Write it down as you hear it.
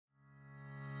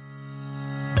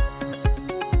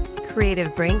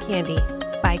Creative Brain Candy,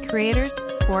 by creators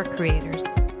for creators.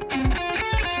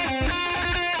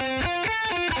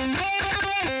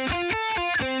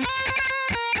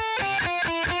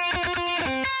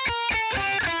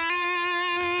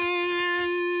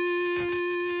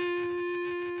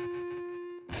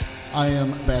 I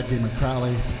am Bad Gamer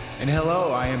Crowley. And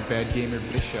hello, I am Bad Gamer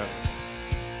Bishop.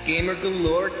 Gamer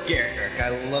Galore Garrick, I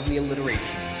love the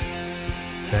alliteration.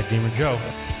 Bad Gamer Joe.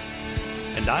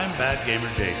 And I'm Bad Gamer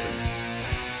Jason.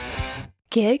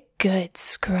 Get good,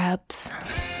 scrubs.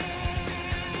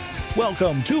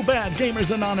 Welcome to Bad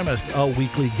Gamers Anonymous, a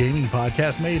weekly gaming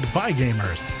podcast made by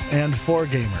gamers and for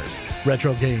gamers.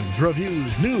 Retro games,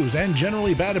 reviews, news, and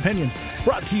generally bad opinions,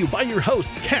 brought to you by your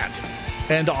hosts, Kat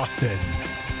and Austin.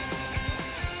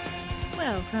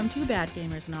 Welcome to Bad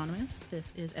Gamers Anonymous.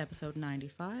 This is episode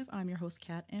 95. I'm your host,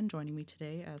 Kat, and joining me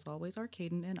today, as always, are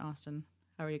Caden and Austin.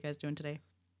 How are you guys doing today?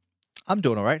 I'm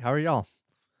doing all right. How are y'all?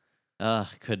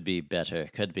 Could be better.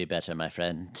 Could be better, my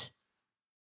friend.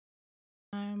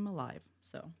 I'm alive,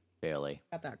 so Barely.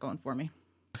 got that going for me.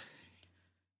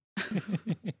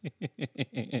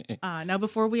 Now,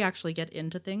 before we actually get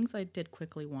into things, I did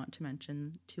quickly want to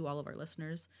mention to all of our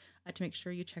listeners to make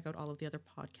sure you check out all of the other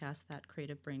podcasts that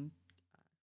Creative Brain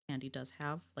Candy does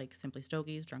have, like Simply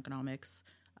Stogies, Drunkenomics,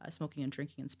 Smoking and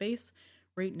Drinking in Space.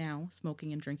 Right now,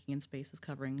 Smoking and Drinking in Space is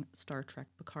covering Star Trek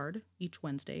Picard each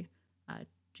Wednesday.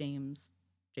 James,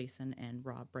 Jason, and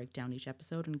Rob break down each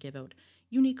episode and give out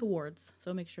unique awards,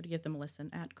 so make sure to give them a listen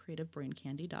at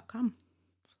creativebraincandy.com.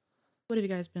 What have you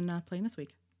guys been playing this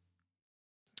week?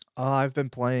 I've been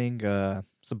playing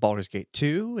some Baldur's Gate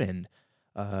 2, and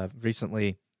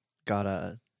recently got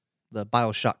the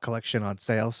BioShock collection on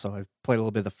sale, so I played a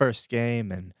little bit of the first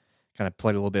game and kind of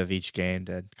played a little bit of each game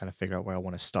to kind of figure out where I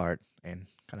want to start and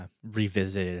kind of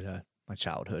revisited my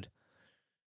childhood.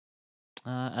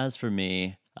 As for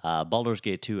me, Baldur's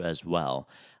Gate 2 as well.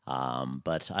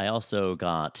 But I also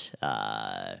got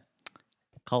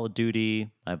Call of Duty.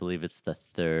 I believe it's the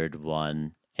third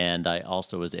one. And I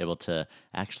also was able to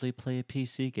actually play a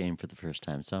PC game for the first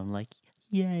time. So I'm like,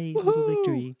 yay, little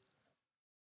victory.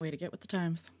 Way to get with the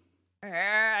times.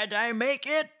 Did I make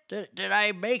it? Did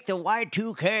I make the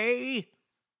Y2K?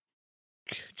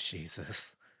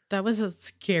 Jesus. That was a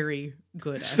scary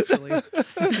good, actually.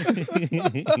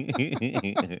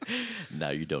 Now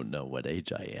you don't know what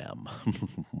age I am.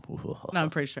 No, I'm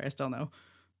pretty sure I still know.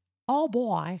 Oh,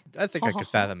 boy. I think I could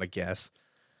fathom a guess.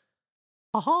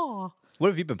 Aha. What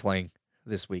have you been playing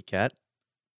this week, Kat?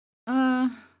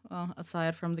 Well,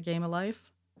 aside from the game of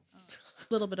life, a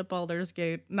little bit of Baldur's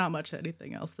Gate, not much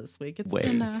anything else this week. It's Wait,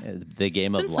 been, the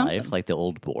game of been life, something. like the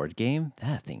old board game?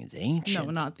 That thing is ancient.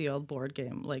 No, not the old board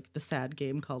game, like the sad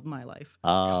game called My Life.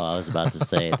 Oh, I was about to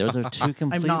say, those are two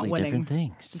completely I'm not winning. different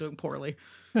things. I'm doing poorly.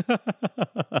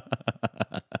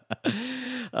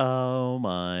 Oh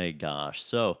my gosh.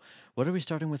 So, what are we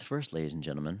starting with first, ladies and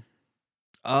gentlemen?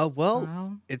 Well,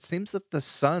 Wow. it seems that the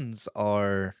Suns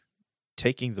are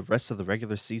taking the rest of the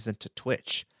regular season to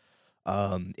Twitch.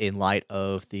 In light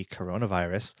of the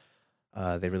coronavirus,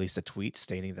 they released a tweet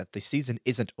stating that the season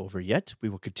isn't over yet. We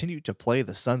will continue to play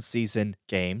the Sun season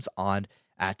games on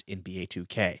at NBA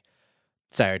 2K.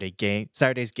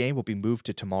 Saturday's game will be moved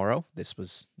to tomorrow. This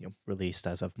was released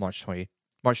as of March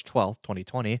 12th,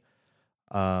 2020.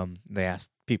 They asked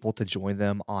people to join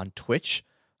them on Twitch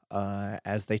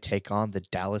as they take on the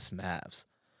Dallas Mavs.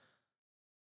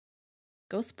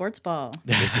 Go sports ball.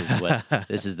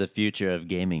 This is the future of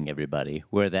gaming, everybody,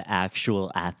 where the actual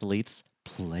athletes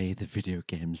play the video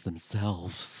games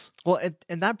themselves. Well,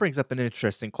 and that brings up an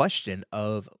interesting question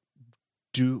of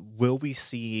will we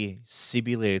see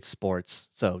simulated sports?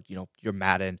 So, your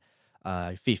Madden,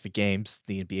 FIFA games,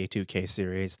 the NBA 2K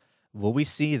series, will we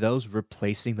see those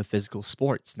replacing the physical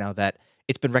sports now that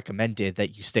it's been recommended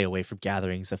that you stay away from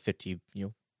gatherings of 50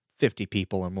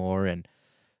 people or more, and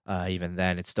even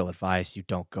then, it's still advised you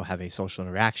don't go have a social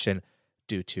interaction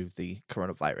due to the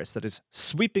coronavirus that is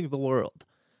sweeping the world.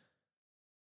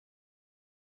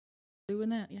 Doing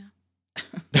that, yeah.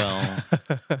 Well,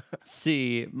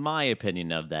 see, my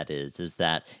opinion of that is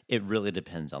that it really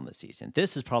depends on the season.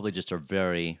 This is probably just a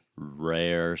very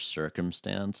rare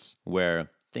circumstance where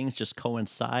things just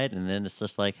coincide, and then it's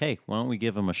just like, hey, why don't we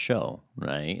give them a show,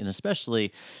 right? And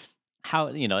especially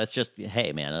how, it's just,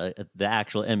 hey, man, the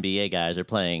actual NBA guys are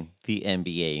playing the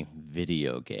NBA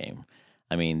video game.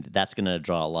 I mean, that's going to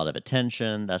draw a lot of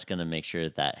attention. That's going to make sure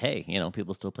that, hey,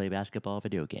 people still play basketball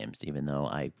video games, even though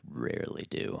I rarely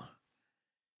do.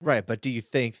 Right, but do you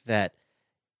think that,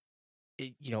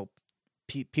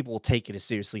 people will take it as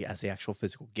seriously as the actual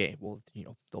physical game? Well,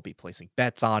 they'll be placing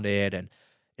bets on it, and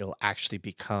it'll actually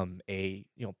become a,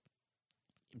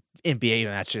 NBA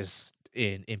matches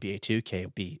in NBA 2K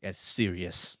will be a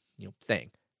serious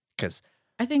thing because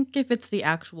I think if it's the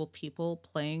actual people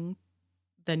playing,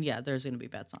 then yeah, there's going to be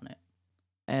bets on it.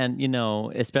 And,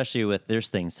 especially with there's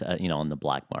things, on the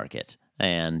black market.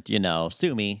 And,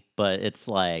 sue me, but it's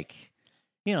like,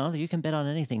 you can bet on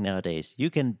anything nowadays. You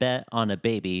can bet on a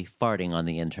baby farting on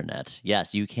the internet.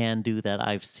 Yes, you can do that.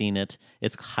 I've seen it.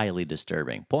 It's highly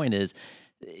disturbing. Point is,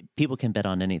 people can bet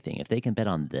on anything. If they can bet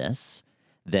on this,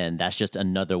 then that's just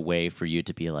another way for you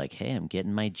to be like, hey, I'm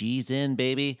getting my G's in,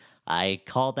 baby. I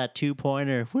called that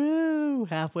 2-pointer. Woo!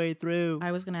 Halfway through.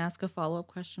 I was going to ask a follow-up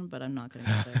question, but I'm not going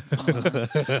to go there.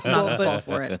 I'm not going to fall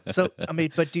for it. So,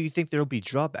 but do you think there will be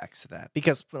drawbacks to that?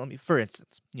 Because, for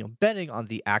instance, betting on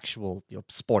the actual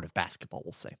sport of basketball,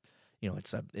 we'll say,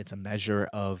 it's a measure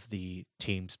of the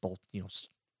team's both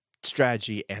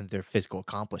strategy and their physical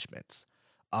accomplishments.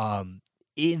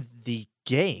 In the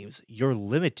games, you're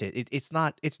limited.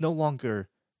 It no longer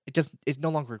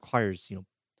requires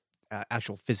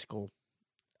actual physical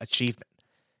achievement.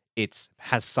 It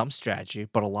has some strategy,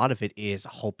 but a lot of it is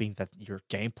hoping that your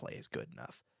gameplay is good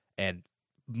enough. And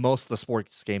most of the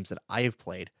sports games that I have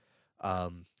played,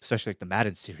 especially like the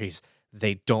Madden series,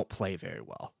 they don't play very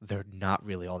well. They're not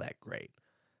really all that great.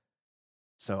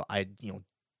 So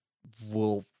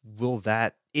will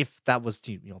that, if that was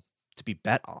to be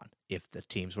bet on, if the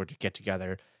teams were to get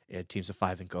together in teams of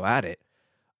 5 and go at it,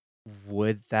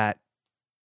 would that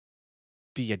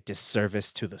be a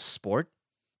disservice to the sport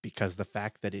because the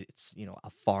fact that it's a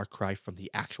far cry from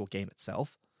the actual game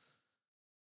itself?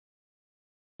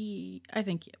 I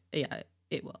think yeah,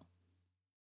 it will.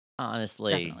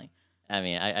 Honestly, Definitely. I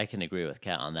mean, I can agree with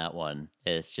Kat on that one.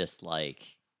 It's just like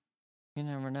you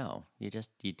never know. You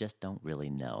just don't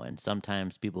really know, and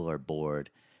sometimes people are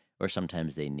bored, or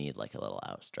sometimes they need like a little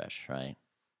outstretch, right?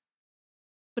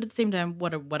 But at the same time,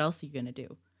 what else are you going to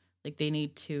do? Like, they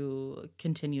need to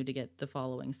continue to get the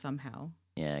following somehow.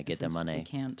 Yeah, get the Since money. We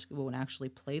can't go and actually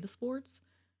play the sports.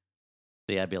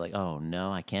 See, I'd be like, oh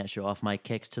no, I can't show off my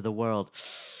kicks to the world.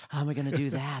 How am I going to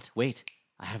do that? Wait,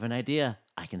 I have an idea.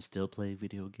 I can still play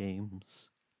video games.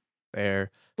 There.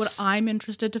 What I'm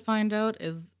interested to find out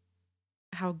is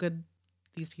how good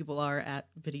these people are at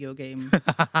video game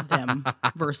them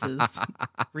versus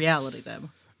reality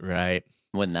them. Right.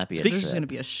 Wouldn't that be This is going to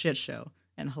be a shit show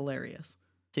and hilarious.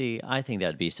 See, I think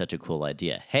that'd be such a cool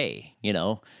idea. Hey,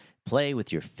 play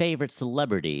with your favorite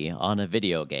celebrity on a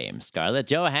video game. Scarlett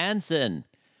Johansson,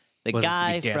 the Was this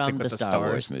gonna guy be Dancing from the with the Star Stars?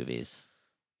 Wars movies.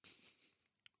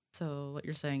 So what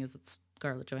you're saying is that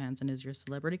Scarlett Johansson is your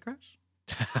celebrity crush?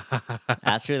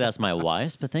 Actually, that's my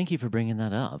wife's, but thank you for bringing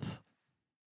that up.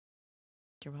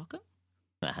 You're welcome.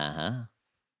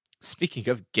 Speaking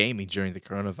of gaming during the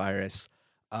coronavirus,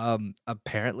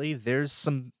 apparently there's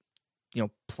some,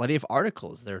 plenty of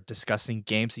articles that are discussing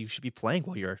games that you should be playing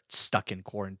while you're stuck in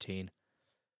quarantine.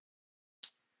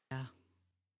 Yeah.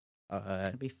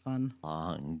 It'll be fun.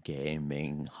 On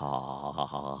gaming, ha ha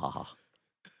ha ha ha.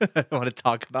 Want to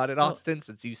talk about it, Austin,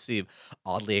 since you seem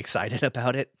oddly excited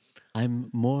about it? I'm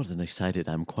more than excited.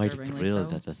 I'm quite Disturbingly thrilled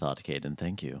so. at the thought, Caden.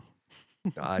 Thank you.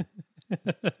 God,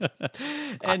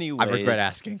 Anyway, I regret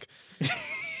asking.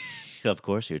 Of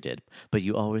course you did. But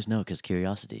you always know because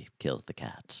curiosity kills the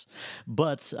cat.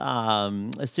 But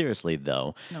seriously,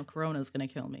 though, No, Corona's going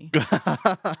to kill me.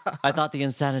 I thought the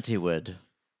insanity would.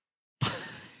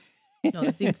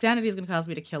 No, the insanity is going to cause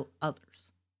me to kill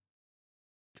others.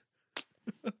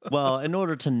 Well, in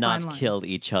order to Fine not line. kill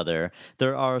each other,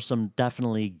 there are some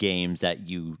definitely games that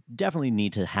you definitely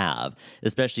need to have,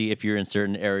 especially if you're in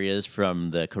certain areas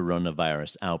from the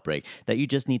coronavirus outbreak, that you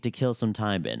just need to kill some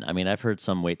time in. I mean, I've heard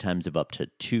some wait times of up to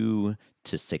 2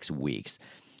 to 6 weeks.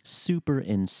 Super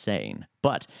insane.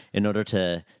 But in order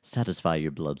to satisfy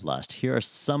your bloodlust, here are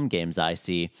some games I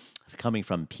see coming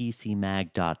from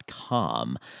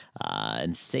PCMag.com.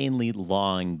 Insanely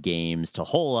long games to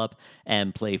hole up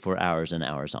and play for hours and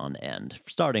hours on end.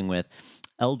 Starting with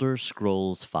Elder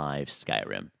Scrolls V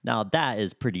Skyrim. Now, that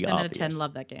is pretty 10 obvious. out of 10,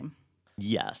 love that game.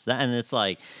 Yes, and it's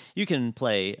like you can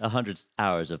play 100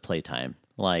 hours of playtime,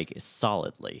 like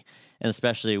solidly. And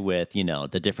especially with,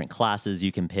 the different classes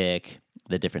you can pick,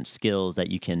 the different skills that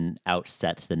you can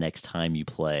outset the next time you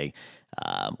play,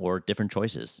 or different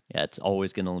choices. Yeah, it's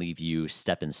always going to leave you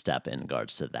step in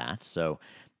regards to that. So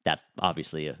that's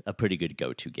obviously a pretty good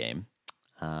go-to game.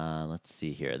 Let's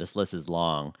see here. This list is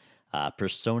long.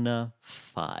 Persona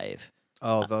 5.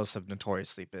 Oh, those have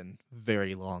notoriously been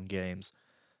very long games.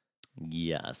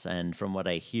 Yes, and from what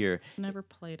I hear... Never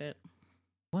played it.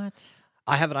 What?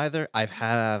 I haven't either. I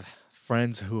have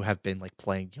friends who have been like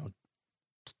playing,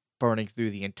 burning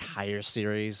through the entire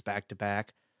series back to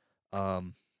back.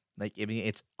 Like, I mean,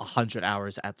 it's 100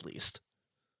 hours at least.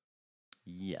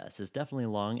 Yes, it's definitely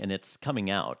long, and it's coming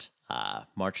out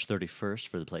March 31st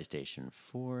for the PlayStation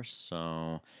 4,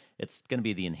 so it's going to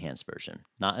be the enhanced version.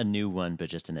 Not a new one, but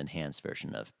just an enhanced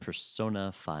version of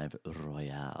Persona 5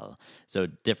 Royale. So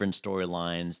different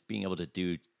storylines, being able to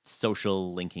do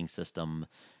social linking system,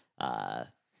 and,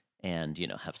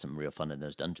 have some real fun in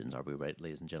those dungeons. Are we right,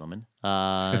 ladies and gentlemen?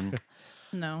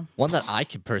 No. One that I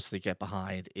can personally get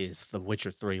behind is The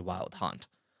Witcher 3 Wild Hunt.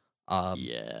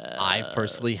 Yeah. I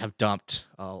personally have dumped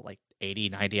like 80,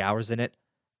 90 hours in it,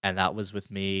 and that was with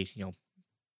me,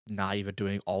 not even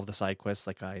doing all of the side quests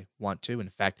like I want to. In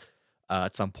fact,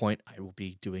 at some point, I will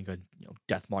be doing a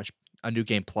Death March, a New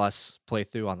Game Plus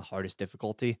playthrough on the hardest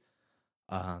difficulty.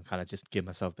 Kind of just give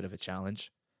myself a bit of a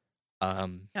challenge.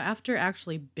 After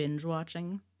actually binge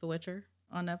watching The Witcher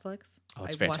on Netflix, Oh,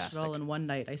 it's I watched it fantastic. all in one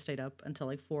night. I stayed up until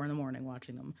like 4 a.m.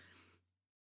 watching them.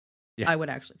 Yeah. I would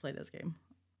actually play this game.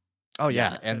 Oh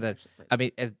yeah, I and would actually play I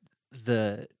mean,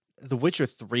 the Witcher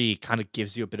 3 kind of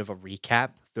gives you a bit of a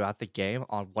recap throughout the game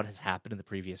on what has happened in the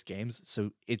previous games.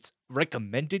 So it's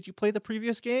recommended you play the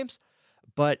previous games,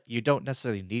 but you don't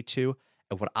necessarily need to.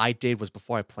 And what I did was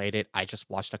before I played it, I just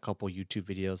watched a couple YouTube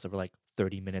videos that were like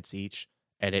 30 minutes each,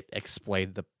 and it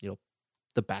explained the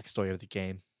backstory of the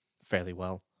game fairly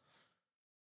well.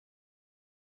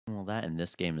 Well, that in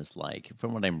this game is like,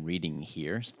 from what I'm reading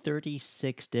here,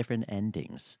 36 different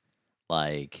endings.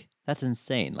 Like, that's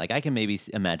insane. Like, I can maybe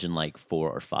imagine like 4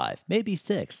 or 5, maybe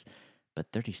 6, but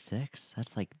 36?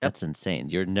 That's insane.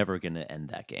 You're never going to end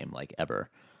that game, like, ever.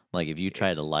 Like, if you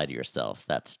try to lie to yourself,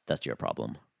 that's your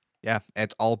problem. Yeah, and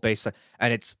it's all based on,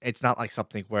 and it's not like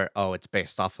something where it's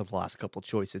based off of the last couple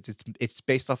choices. It's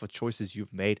based off of choices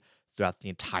you've made throughout the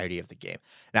entirety of the game.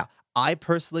 Now, I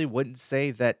personally wouldn't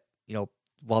say that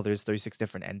while there's 36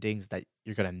 different endings that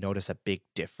you're gonna notice a big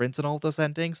difference in all of those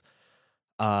endings.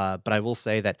 But I will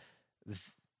say that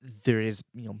there is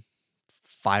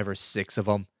 5 or 6 of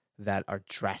them that are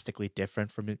drastically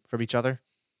different from each other.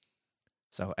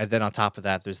 So, and then on top of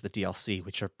that, there's the DLC,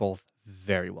 which are both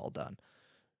very well done.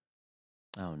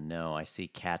 Oh no, I see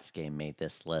Cat's game made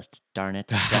this list. Darn it.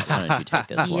 Cat, why don't you take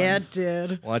this one? Yeah, it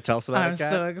did. Want to tell us about I'm it,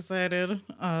 Kat? so excited.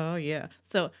 Oh, yeah.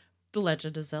 So, The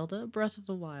Legend of Zelda Breath of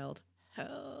the Wild.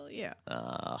 Hell yeah.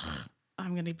 Ugh.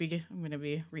 I'm gonna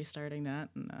be restarting that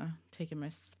and taking my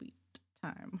sweet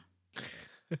time.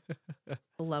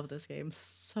 Love this game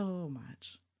so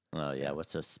much. Oh yeah,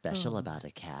 what's so special Oh. about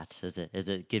a cat? Is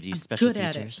it gives you I'm special good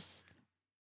at it. features?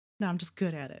 No, I'm just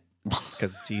good at it. It's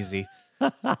because it's easy.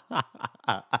 Okay.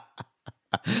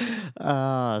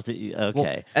 Well,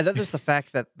 and then there's the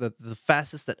fact that the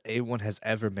fastest that anyone has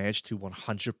ever managed to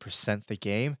 100% the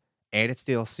game and its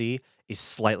DLC is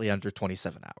slightly under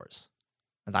 27 hours.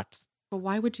 And that's But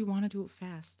why would you want to do it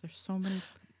fast? There's so many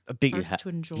a big parts to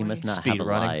enjoy. He must not Speed have a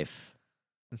running. life.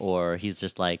 Or he's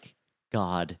just like,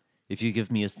 God, if you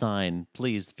give me a sign,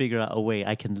 please figure out a way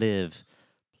I can live.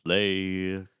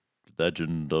 Play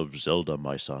Legend of Zelda,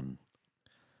 my son.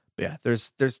 But yeah,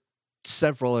 there's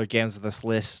several other games on this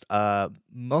list.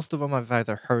 Most of them I've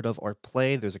either heard of or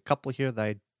played. There's a couple here that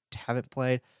I haven't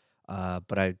played.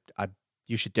 But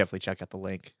you should definitely check out the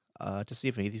link to see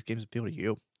if any of these games appeal to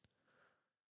you.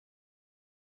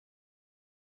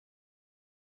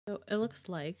 So it looks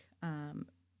like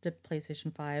the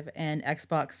PlayStation 5 and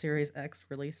Xbox Series X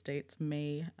release dates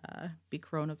may be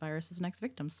coronavirus's next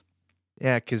victims.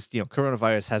 Yeah, because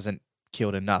coronavirus hasn't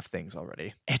killed enough things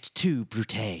already. Et tu,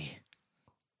 Brute?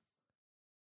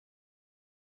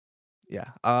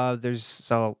 Yeah.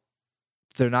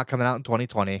 They're not coming out in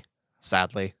 2020,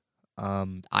 sadly.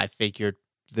 I figured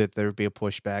that there would be a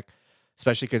pushback,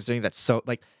 especially considering that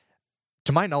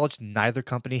to my knowledge, neither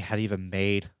company had even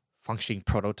made functioning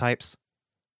prototypes,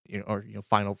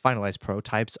 finalized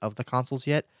prototypes of the consoles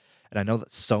yet. And I know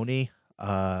that Sony,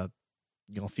 a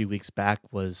few weeks back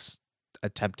was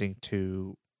attempting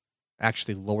to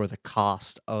actually lower the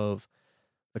cost of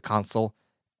the console,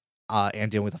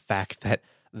 and dealing with the fact that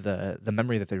the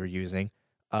memory that they were using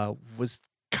was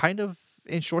kind of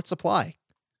in short supply,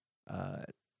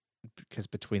 because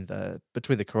between the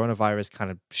coronavirus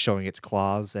kind of showing its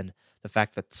claws and the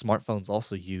fact that smartphones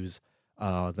also use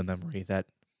the memory that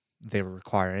they were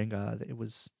requiring, it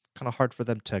was kind of hard for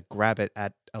them to grab it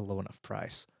at a low enough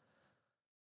price.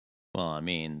 Well, I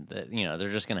mean,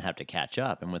 they're just going to have to catch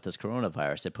up. And with this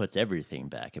coronavirus, it puts everything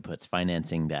back. It puts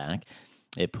financing back.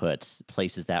 It puts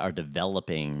places that are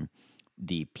developing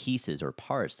the pieces or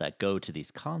parts that go to these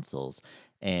consoles.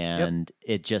 And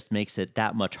It just makes it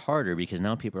that much harder because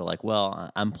now people are like,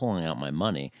 well, I'm pulling out my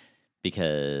money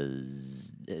because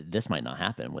this might not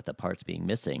happen with the parts being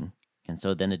missing. And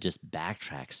so then it just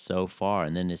backtracks so far,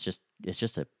 and then it's just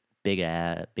a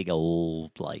big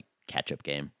old like catch up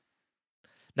game.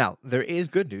 Now, there is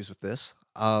good news with this.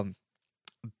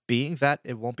 Being that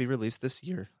it won't be released this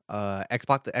year, the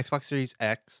Xbox Series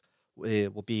X,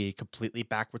 it will be completely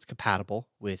backwards compatible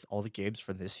with all the games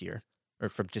from this year, or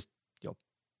from just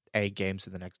A games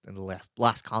in the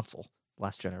last console,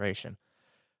 last generation.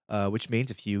 Which means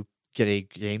if you get a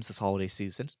games this holiday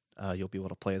season, you'll be able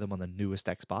to play them on the newest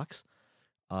Xbox.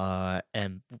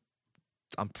 And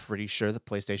I'm pretty sure the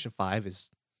PlayStation 5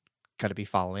 is going to be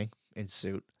following in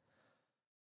suit.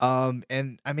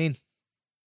 And I mean,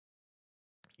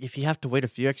 if you have to wait a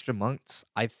few extra months,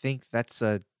 I think that's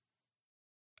a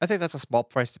small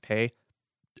price to pay,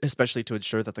 especially to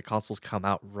ensure that the consoles come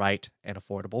out right and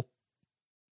affordable.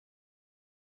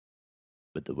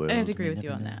 But the world I have to agree may with you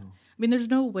never on that. know. I mean, there's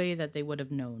no way that they would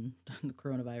have known the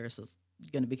coronavirus was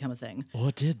going to become a thing.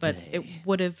 Or did But they? it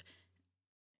would have.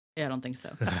 Yeah, I don't think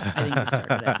so. I think you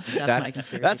started it. That's my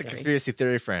conspiracy That's a theory. conspiracy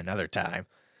theory for another time.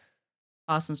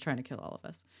 Austin's trying to kill all of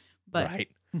us. But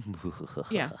Right.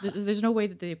 yeah, there's no way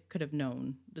that they could have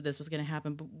known that this was going to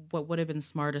happen. But what would have been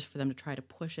smartest for them to try to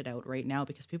push it out right now,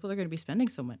 because people are going to be spending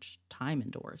so much time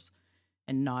indoors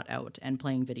and not out and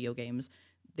playing video games.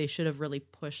 They should have really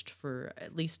pushed for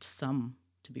at least some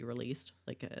to be released,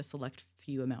 like a select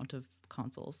few amount of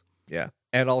consoles. Yeah.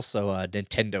 And also,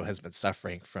 Nintendo has been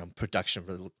suffering from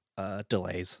production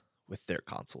delays with their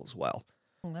console as well.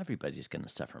 Well, everybody's gonna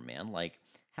suffer, man. Like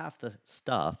half the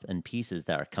stuff and pieces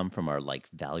that come from our like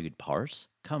valued parts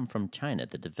come from China.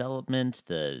 The development,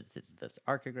 the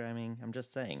archigramming. I'm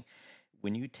just saying,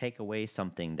 when you take away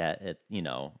something that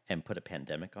and put a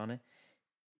pandemic on it,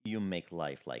 you make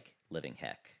life like living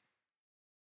heck.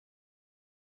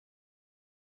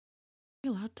 Are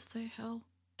you allowed to say hell?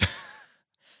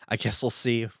 I guess we'll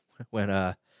see when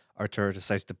Arturo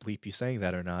decides to bleep you saying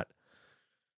that or not.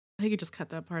 I think you just cut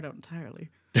that part out entirely.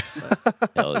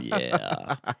 Hell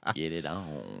yeah, get it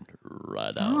on,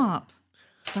 right on.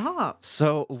 Stop.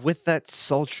 So, with that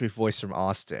sultry voice from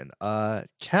Austin,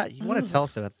 Kat, you want to tell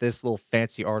us about this little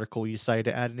fancy article you decided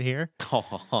to add in here? No,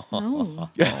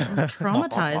 I'm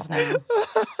traumatized now.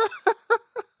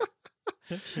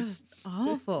 It's just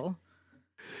awful.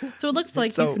 So it looks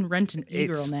like you can rent an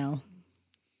e-girl now.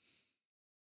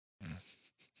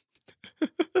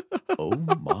 Oh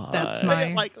my! That's Say my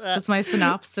it like that. that's my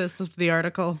synopsis of the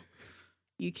article.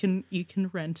 You can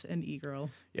rent an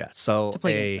e-girl. Yeah. So To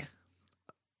play games.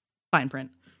 Fine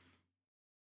print.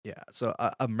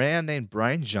 a man named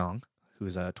Brian Zhang,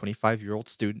 who's a 25-year-old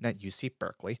student at UC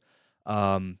Berkeley,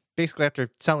 basically after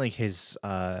selling his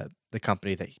the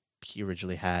company that he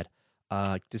originally had,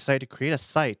 decided to create a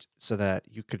site so that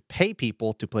you could pay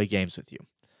people to play games with you.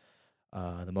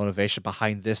 The motivation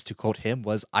behind this, to quote him,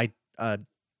 was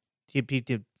he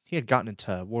had gotten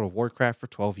into World of Warcraft for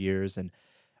 12 years, and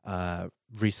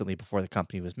recently, before the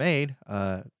company was made,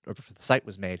 or before the site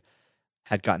was made,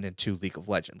 had gotten into League of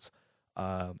Legends.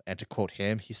 And to quote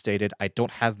him, he stated, "I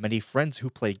don't have many friends who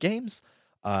play games,"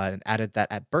 and added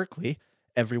that at Berkeley,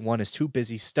 everyone is too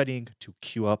busy studying to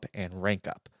queue up and rank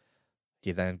up.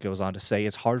 He then goes on to say,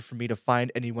 "It's hard for me to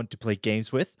find anyone to play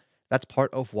games with. That's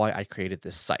part of why I created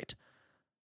this site."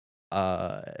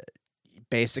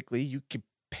 Basically, you can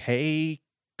pay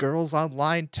girls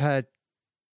online to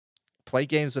play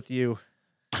games with you.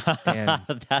 And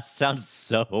that sounds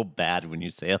so bad when you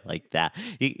say it like that.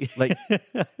 Like,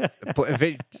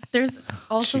 There's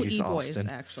also Jeez, e-boys, Austin.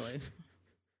 actually.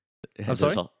 I'm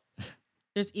sorry?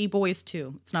 There's e-boys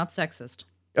too. It's not sexist.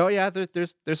 Oh yeah,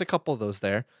 there's a couple of those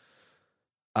there.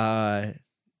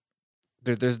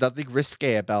 There's nothing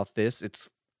risque about this. It's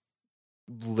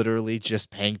literally just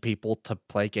paying people to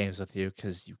play games with you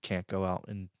because you can't go out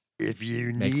and If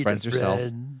you make need friends a yourself.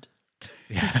 friend,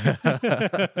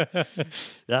 Yeah.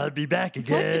 I'll be back What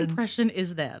again. impression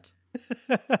is that?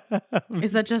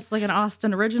 Is that just like an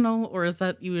Austin original, or is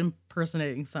that you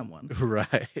impersonating someone?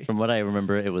 Right. From what I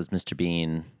remember, it was Mr.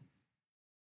 Bean.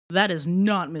 That is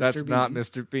not Mr. That's Bean. not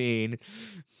Mr. Bean.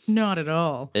 Not at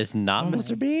all. It's not Oh my-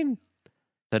 Mr. Bean?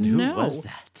 Then who No. was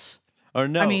that? Or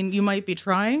no? I mean, you might be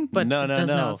trying, but No, it no, does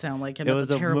no. not sound like him. it That's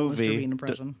was a terrible movie. Mr. Bean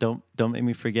impression. Don't make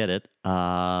me forget it.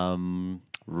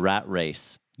 Rat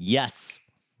Race. Yes,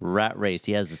 Rat Race.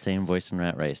 He has the same voice in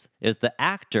Rat Race. Is the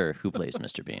actor who plays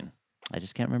Mr. Bean? I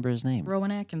just can't remember his name.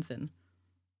 Rowan Atkinson.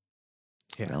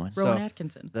 Yeah. Rowan? So Rowan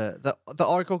Atkinson. the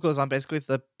article goes on. Basically,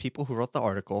 the people who wrote the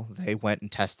article, they went and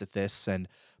tested this and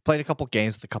played a couple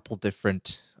games with a couple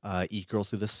different e-girls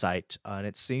through the site, and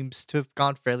it seems to have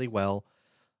gone fairly well.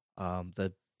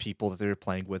 The people that they were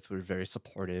playing with were very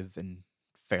supportive and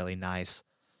fairly nice.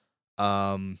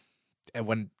 And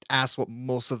when asked what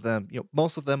most of them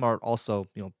are also,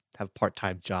 have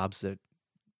part-time jobs that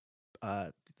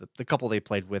the couple they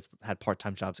played with had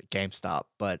part-time jobs at GameStop,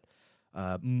 but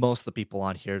most of the people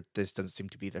on here, this doesn't seem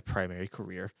to be their primary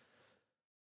career,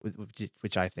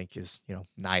 which I think is,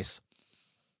 nice.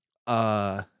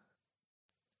 And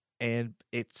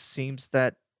it seems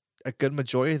that a good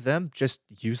majority of them just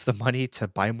use the money to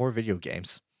buy more video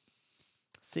games.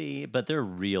 See, but they're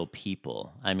real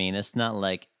people. I mean, it's not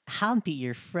like, I'll be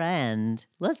your friend.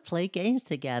 Let's play games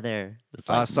together. It's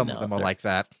like, Some of them are like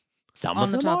that. Some On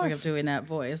of the them topic are. of doing that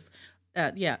voice,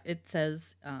 it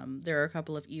says there are a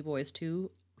couple of e-boys too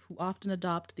who often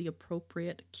adopt the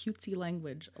appropriate cutesy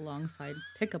language alongside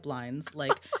pickup lines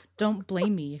like don't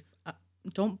blame me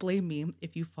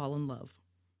if you fall in love.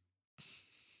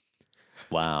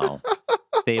 Wow.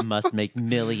 They must make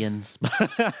millions.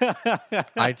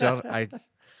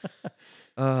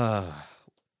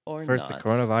 Or First not. the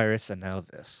coronavirus and now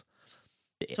this.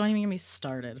 Don't even get me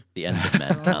started. The end of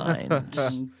mankind.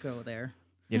 Don't go there.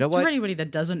 You know For what? anybody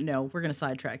that doesn't know, we're going to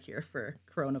sidetrack here for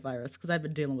coronavirus because I've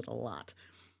been dealing with a lot.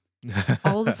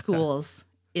 All the schools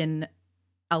in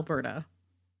Alberta,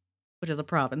 which is a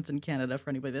province in Canada for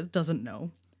anybody that doesn't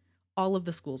know, all of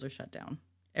the schools are shut down.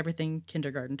 Everything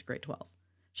kindergarten to grade 12.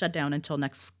 Shut down until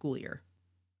next school year.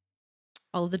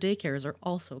 All of the daycares are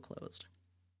also closed.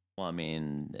 Well, I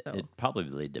mean, So- it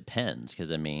probably depends because,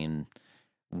 I mean,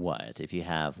 what? If you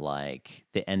have, like,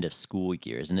 the end of school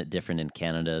year, isn't it different in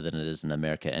Canada than it is in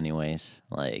America anyways?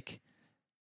 Like,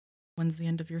 When's the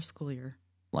end of your school year?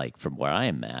 from where I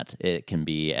am at, it can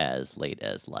be as late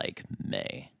as, like,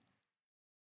 May.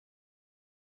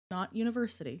 Not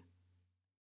university.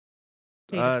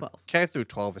 K to 12. K through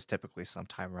 12 is typically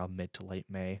sometime around mid to late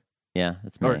May. Yeah,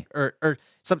 it's May. Or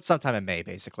sometime in May,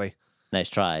 basically. Nice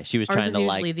try. She was Ours trying is to,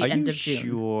 like, usually the are end you of June."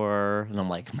 sure? And I'm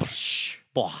like,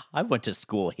 I went to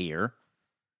school here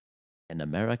in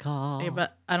America. Hey,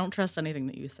 but I don't trust anything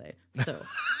that you say. So,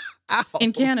 Ouch.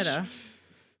 in Canada,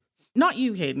 not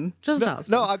you, Hayden, just us.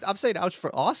 No, I'm saying ouch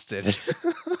for Austin.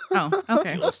 Oh,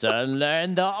 okay. Listen,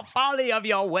 learn the folly of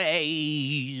your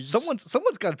ways. Someone's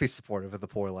got to be supportive of the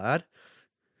poor lad.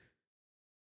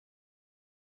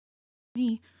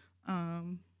 Me.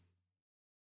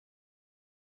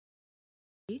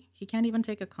 He can't even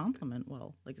take a compliment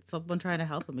well. Like it's someone trying to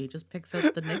help him. He just picks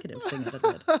out the negative thing out of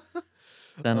it.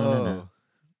 Dun-dun-dun-dun.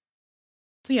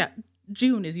 So yeah,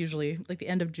 June is usually like the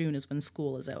end of June is when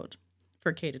school is out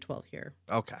for K to 12 here.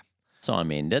 Okay. So I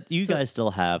mean, that you So guys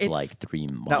still have it's- like 3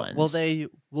 months. Now, will they?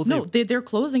 No, they're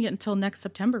closing it until next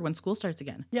September when school starts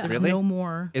again. Yeah. There's Really? no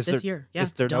more Is this there, year. Yeah, is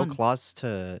it's there done. no clause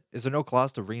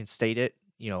to reinstate it?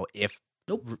 If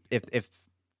Nope. if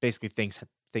basically things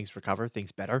recover,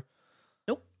 things better.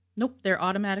 Nope. They're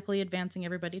automatically advancing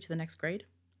everybody to the next grade,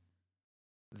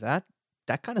 That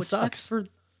kind of which sucks sucks. for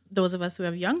those of us who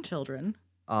have young children.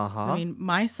 Uh-huh. I mean,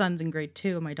 my son's in grade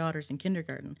 2, my daughter's in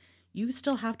kindergarten. You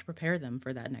still have to prepare them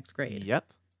for that next grade.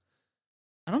 Yep.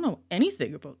 I don't know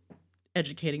anything about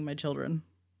educating my children.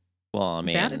 Well, I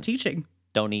mean, Bad at teaching.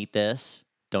 don't eat this.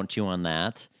 Don't chew on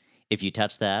that. If you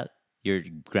touch that, you're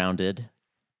grounded.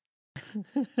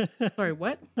 Sorry,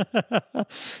 what?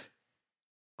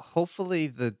 Hopefully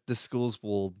the schools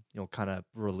will, kind of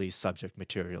release subject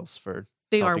materials for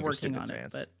They are helping your working on students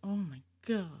it, advance. but oh my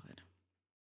god.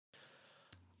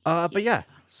 But yeah,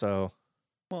 so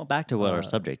Well, back to what our Uh,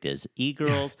 subject is.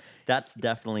 E-girls, that's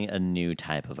definitely a new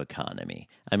type of economy.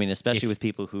 I mean, especially with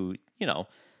people who,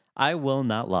 I will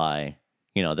not lie.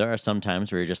 There are some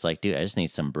times where you're just like, dude, I just need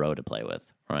some bro to play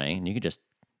with, right? And you could just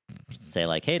say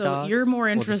like, hey, So dog. you're more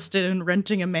interested in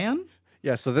renting a man?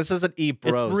 yeah, so this isn't It's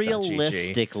ebros.gg.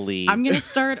 realistically. I'm going to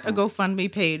start a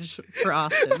GoFundMe page for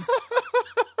Austin.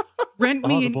 Rent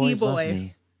me an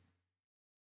e-boy.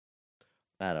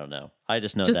 I don't know. I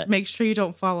just know Just that. make sure you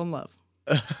don't fall in love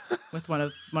with one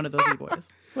of those e-boys.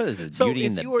 What is it? So Beauty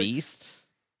and if the you were- Beast?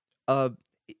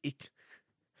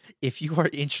 If you are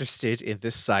interested in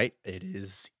this site, it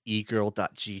is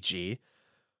egirl.gg.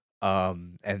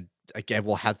 And again,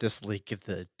 we'll have this link in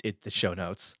the show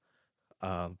notes.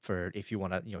 For if you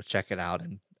want to, check it out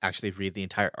and actually read the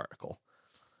entire article.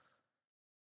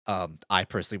 I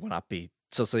personally will not be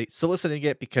soliciting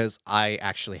it because I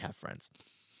actually have friends.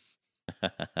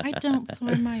 I don't, so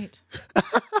I might.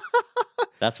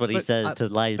 That's what he But, says to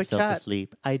lie but himself to Kat-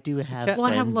 sleep. I do have Kat- Well,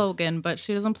 I have friends. Logan, but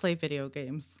she doesn't play video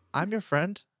games. I'm your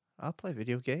friend. I'll play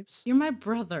video games. You're my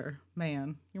brother,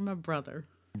 man. You're my brother.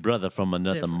 Brother from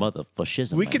another Difference. mother for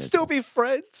shizzle. We can still be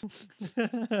friends.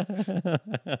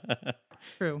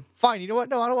 True. Fine, you know what?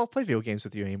 No, I don't want to play video games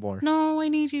with you anymore. No, I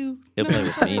need you. He'll No. play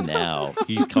with me now.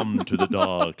 He's come to the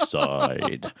dark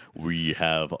side. We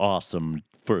have awesome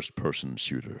first-person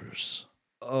shooters.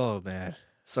 Oh, man.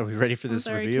 So are we ready for I'm this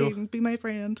sorry, review? Caden, be my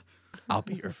friend. I'll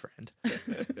be your friend.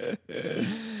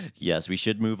 Yes, we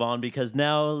should move on because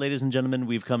now, ladies and gentlemen,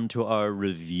 we've come to our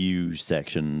review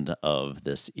section of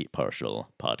this partial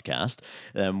podcast.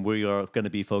 We are going to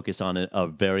be focused on a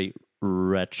very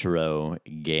retro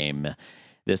game.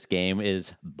 This game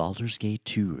is Baldur's Gate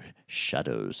 2: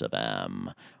 Shadows of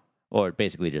Am, or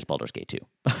basically just Baldur's Gate 2.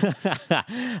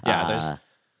 Yeah, there's.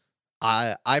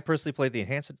 I personally played the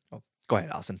enhanced. Oh, go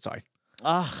ahead, Austin. Sorry.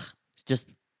 Just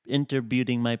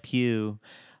interbuting my pew.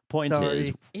 Point Sorry.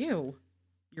 is, Ew.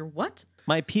 You're what?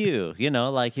 my pew. You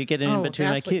know, like you get in between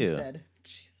my that's what you queue. said.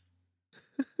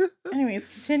 Jeez. Anyways,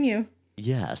 continue.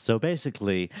 Yeah, so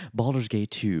basically, Baldur's Gate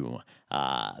 2,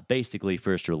 basically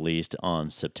first released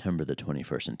on September the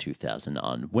 21st in 2000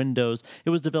 on Windows. It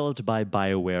was developed by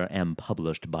BioWare and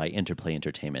published by Interplay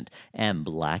Entertainment and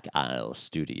Black Isle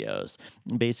Studios.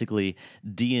 Basically,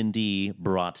 D&D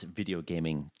brought video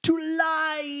gaming to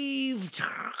life!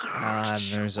 And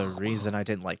there's a reason I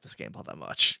didn't like this game all that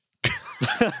much.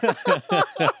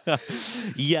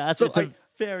 Yeah, So it's a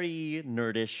very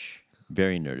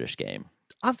nerdish game.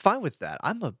 I'm fine with that.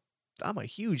 I'm a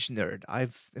huge nerd.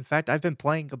 I've been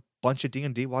playing a bunch of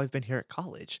D&D while I've been here at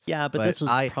college. Yeah, but this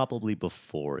was probably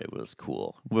before it was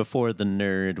cool. Before the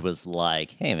nerd was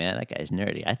like, hey man, that guy's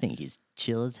nerdy. I think he's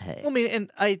chill as heck. I mean,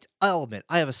 and I'll admit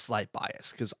I have a slight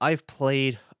bias because I've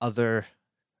played other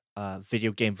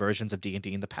video game versions of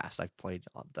D&D in the past. I've played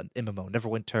on the MMO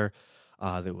Neverwinter.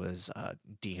 There was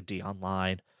D&D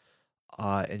Online,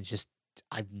 and just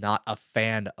I'm not a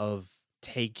fan of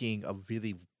taking a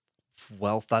really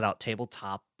well thought out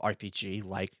tabletop RPG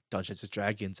like Dungeons and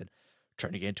Dragons and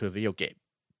turning it into a video game.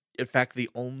 In fact, the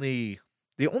only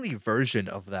version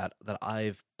of that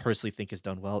I've personally think has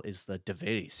done well is the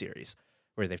Divinity series,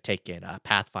 where they've taken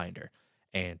Pathfinder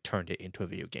and turned it into a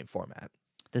video game format.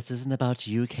 This isn't about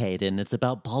you, Caden. It's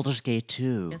about Baldur's Gate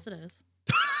 2. Yes, it is.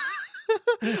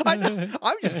 I know,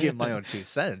 I'm just giving my own 2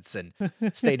 cents and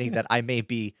stating that I may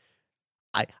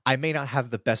not have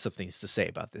the best of things to say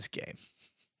about this game.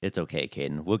 It's okay,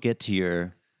 Caden. We'll get to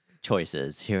your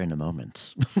choices here in a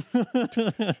moment.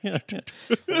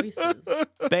 Choices.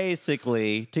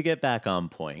 Basically, to get back on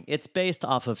point, it's based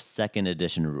off of 2nd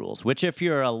edition rules, which if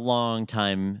you're a long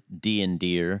time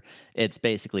D&Der, it's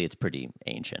pretty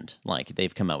ancient. Like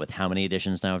they've come out with how many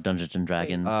editions now of Dungeons and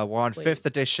Dragons? We're on 5th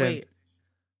edition. Wait.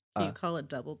 Do you call it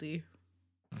Double D?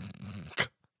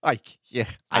 I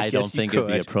I don't guess you think it'd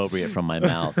be could. appropriate from my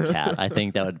mouth, Kat. I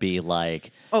think that would be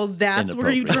like Oh, that's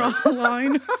where you draw the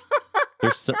line.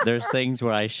 there's things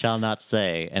where I shall not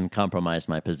say and compromise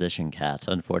my position, Kat.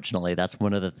 Unfortunately, that's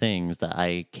one of the things that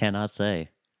I cannot say.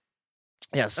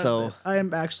 Yeah, so I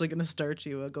am actually going to start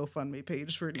you a GoFundMe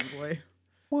page for D-Boy.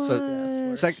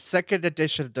 So, second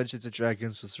edition of Dungeons and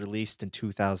Dragons was released in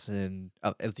 2000,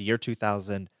 of the year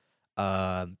 2000.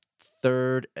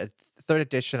 Third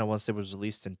edition, I want to say, was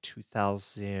released in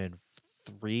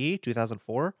 2003,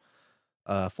 2004.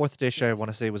 Fourth edition, I want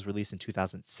to say, was released in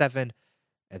 2007,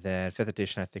 and then fifth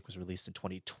edition, I think, was released in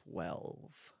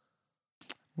 2012.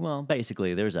 Well,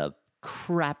 basically, there's a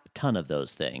crap ton of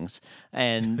those things,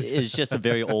 and it's just a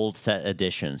very old set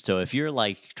edition. So if you're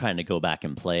like trying to go back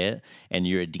and play it, and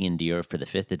you're a D&Der for the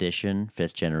 5th edition,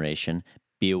 5th generation,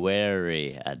 be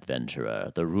wary,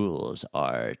 adventurer. The rules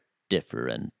are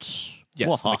different.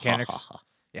 Yes, the mechanics.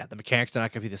 Yeah, the mechanics are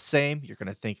not going to be the same. You're going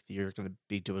to think that you're going to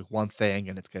be doing one thing,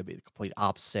 and it's going to be the complete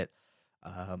opposite.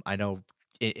 I know,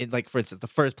 like for instance, the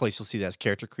first place you'll see that is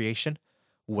character creation,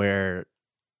 where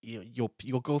you'll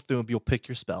go through and you'll pick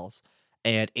your spells,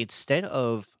 and instead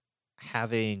of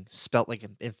having like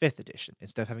in 5th edition,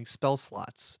 instead of having spell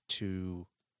slots to,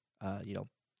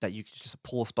 that you can just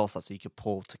pull a spell slot so you can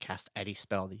pull to cast any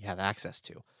spell that you have access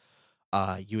to.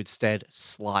 You instead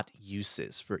slot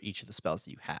uses for each of the spells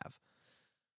that you have.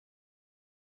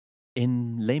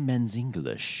 In layman's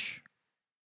English.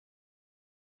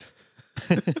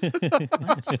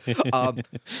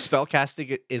 Spell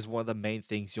casting is one of the main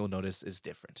things you'll notice is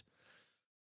different.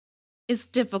 It's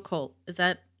difficult. Is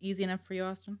that easy enough for you,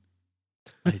 Austin?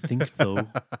 I think so.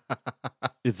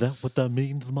 Is that what that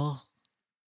means, Ma?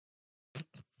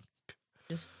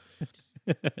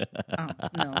 Oh,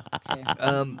 no. Okay.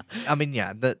 I mean,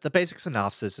 yeah, the basic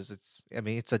synopsis is it's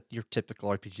your typical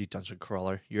RPG dungeon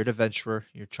crawler. You're an adventurer.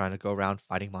 You're trying to go around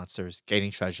fighting monsters, gaining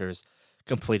treasures,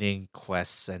 completing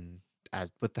quests, and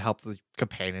as with the help of the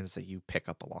companions that you pick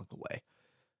up along the way.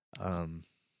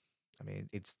 I mean,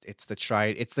 it's the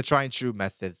try and true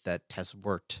method that has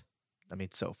worked. I mean,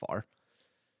 so far.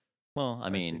 Well, I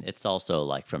mean, it's also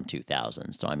like from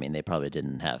 2000, so I mean, they probably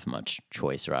didn't have much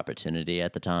choice or opportunity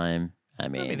at the time.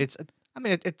 It's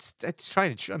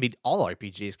trying to. I mean, all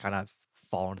RPGs kind of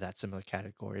fall into that similar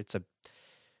category. It's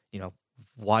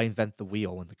why invent the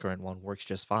wheel when the current one works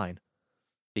just fine?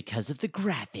 Because of the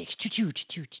graphics. Choo-choo,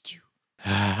 choo-choo, choo-choo.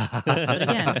 But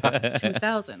again,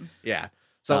 2000. Yeah.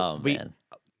 So man.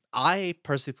 I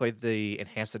personally played the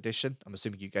enhanced edition. I'm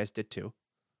assuming you guys did too.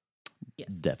 Yes.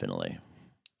 Definitely.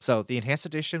 So the enhanced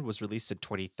edition was released in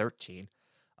 2013.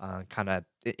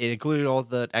 It included all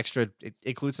the extra. It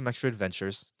includes some extra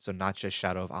adventures, so not just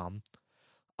Shadow of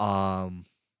Amn.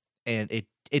 And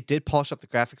it did polish up the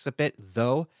graphics a bit,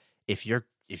 though. If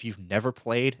you've never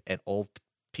played an old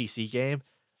PC game,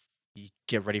 you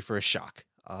get ready for a shock.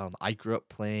 I grew up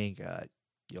playing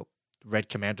Red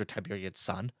Commander Tiberian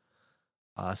Sun,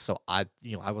 so I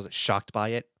wasn't shocked by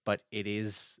it, but it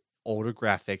is older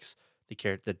graphics.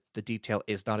 The detail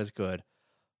is not as good.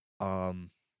 And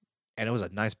it was a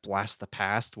nice blast of the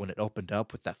past when it opened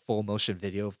up with that full motion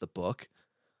video of the book.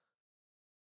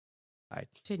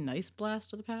 Say nice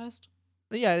blast of the past.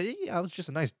 Yeah, it was just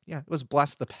a nice. Yeah, it was a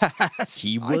blast of the past.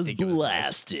 He was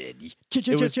blasted.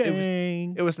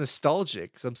 It was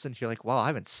nostalgic. So I'm sitting here like, wow, I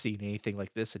haven't seen anything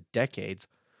like this in decades.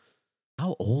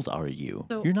 How old are you?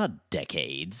 So- You're not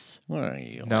decades. What are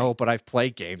you? No, but I've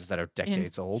played games that are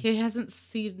decades And old. He hasn't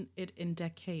seen it in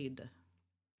decade.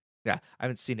 Yeah, I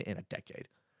haven't seen it in a decade.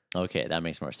 Okay, that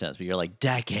makes more sense. But you're like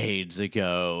decades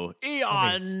ago,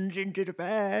 eons into the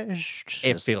past.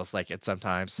 It feels like it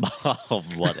sometimes. Oh,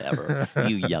 whatever,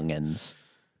 you youngins.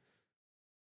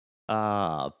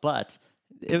 But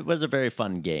it was a very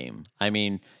fun game. I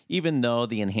mean, even though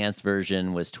the enhanced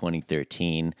version was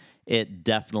 2013, it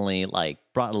definitely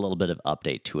brought a little bit of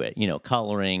update to it.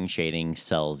 Coloring, shading,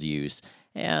 cells use,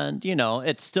 and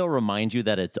it still reminds you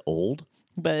that it's old,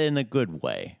 but in a good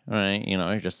way, right?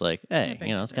 You're just like, hey,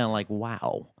 it's kind of like,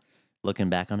 wow. Looking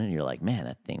back on it, you're like, man,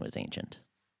 that thing was ancient.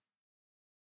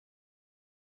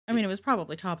 I mean, it was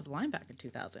probably top of the line back in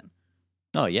 2000.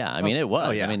 Oh, yeah. I mean, it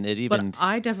was. yeah. I mean, it even... But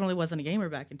I definitely wasn't a gamer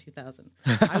back in 2000.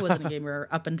 I wasn't a gamer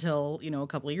up until, a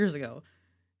couple of years ago.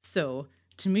 So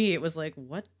to me, it was like,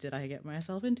 what did I get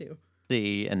myself into?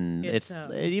 See, and it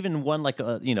even won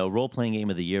role-playing game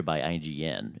of the year by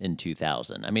IGN in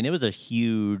 2000. I mean, it was a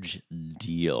huge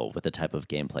deal with the type of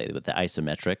gameplay, with the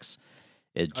isometrics.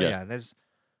 It just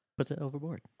puts it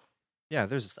overboard. Yeah,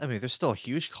 there's still a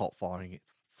huge cult following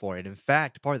for it. In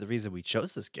fact, part of the reason we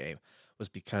chose this game was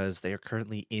because they are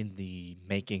currently in the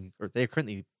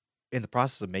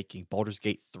process of making Baldur's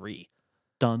Gate 3.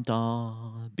 Dun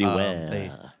dun,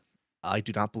 beware. I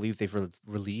do not believe they've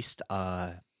released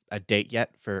a date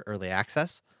yet for early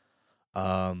access.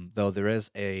 Though there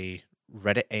is a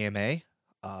Reddit AMA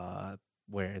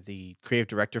where the creative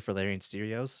director for Larian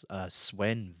Studios,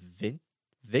 Sven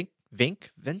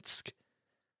Vinsk.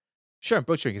 Sure, I'm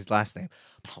butchering his last name.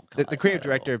 Oh, God, The creative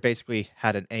director basically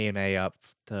had an AMA up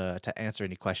to answer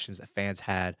any questions that fans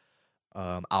had.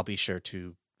 I'll be sure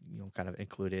to kind of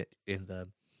include it in the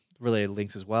related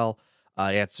links as well.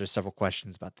 It answers several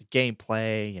questions about the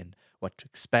gameplay and what to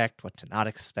expect, what to not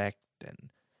expect, and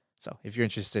so if you're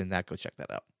interested in that, go check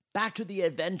that out. Back to the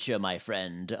adventure, my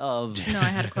friend. No, I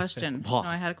had a question.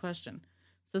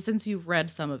 So since you've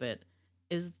read some of it,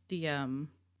 is the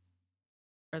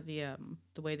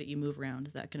way that you move around,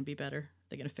 is that going to be better?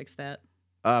 They're going to fix that?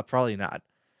 Probably not.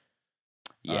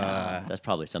 Yeah, that's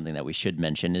probably something that we should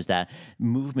mention, is that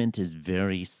movement is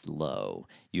very slow.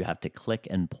 You have to click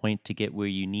and point to get where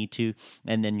you need to,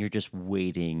 and then you're just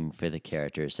waiting for the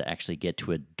characters to actually get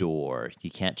to a door.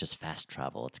 You can't just fast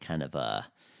travel. It's kind of a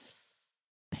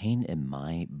pain in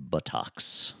my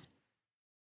buttocks.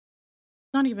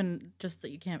 Not even just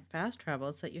that you can't fast travel,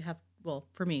 it's that you have, well,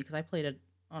 for me, because I played it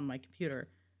on my computer,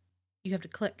 you have to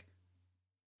click.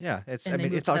 Yeah, it's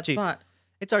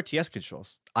RTS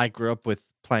controls. I grew up with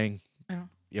playing,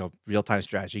 real-time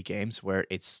strategy games where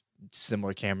it's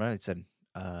similar camera. It's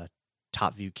a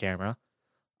top view camera.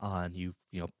 You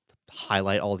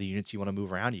highlight all the units you want to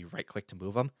move around. You right-click to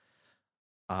move them.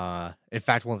 In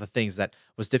fact, one of the things that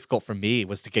was difficult for me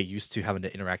was to get used to having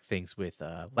to interact things with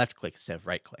left-click instead of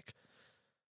right-click.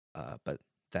 But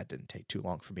that didn't take too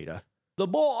long for me to The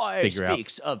boy figure out.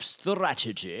 speaks of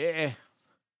strategy.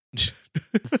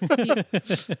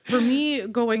 For me,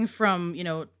 going from,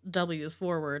 W's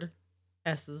forward,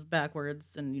 S's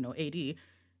backwards, and, AD,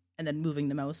 and then moving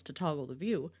the mouse to toggle the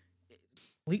view,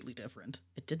 completely different.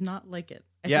 I did not like it.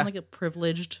 I sound like a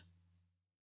privileged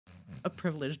a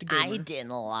privileged gamer. I didn't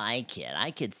like it.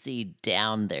 I could see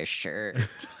down their shirt.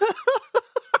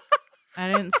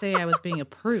 I didn't say I was being a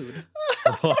prude.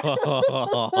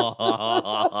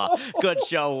 Good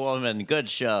show, woman. Good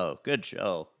show. Good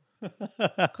show.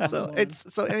 It's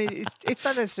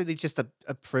not necessarily just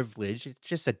a privilege. It's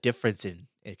just a difference in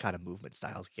kind of movement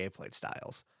styles, gameplay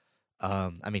styles.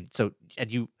 And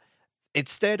you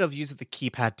instead of using the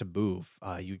keypad to move,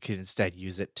 you can instead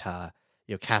use it to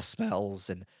cast spells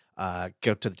and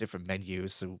go to the different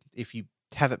menus. So if you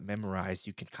have it memorized,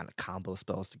 you can kind of combo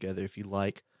spells together if you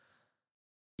like.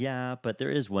 Yeah, but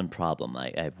there is one problem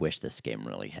I wish this game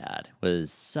really had,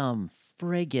 was some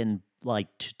friggin'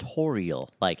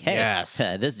 tutorial. Hey, Yes.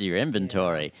 this is your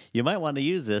inventory. You might want to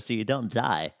use this so you don't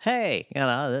die. Hey,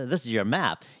 this is your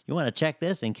map. You want to check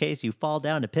this in case you fall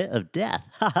down a pit of death.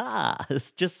 Ha ha!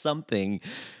 It's just something,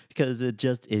 because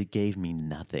it gave me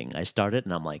nothing. I started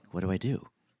and I'm like, what do I do?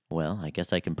 Well, I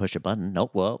guess I can push a button.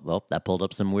 Nope. Well, that pulled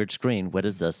up some weird screen. What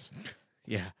is this?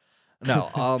 Yeah.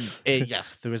 No,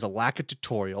 yes, there is a lack of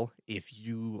tutorial. If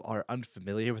you are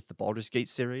unfamiliar with the Baldur's Gate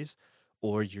series,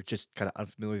 or you're just kind of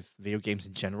unfamiliar with video games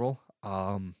in general,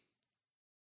 I'd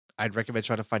recommend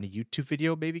trying to find a YouTube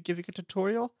video, maybe giving a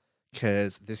tutorial,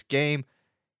 because this game,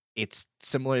 it's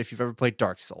similar if you've ever played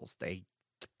Dark Souls.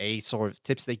 A sort of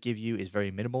tips they give you is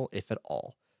very minimal, if at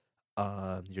all.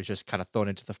 You're just kind of thrown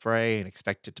into the fray and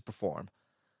expected to perform.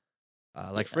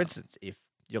 For instance, if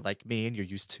you're like me and you're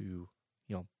used to,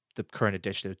 the current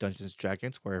edition of Dungeons &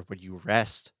 Dragons, where when you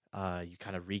rest, you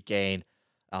kind of regain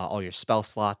all your spell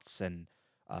slots and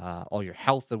all your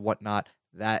health and whatnot.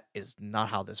 That is not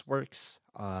how this works.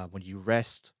 When you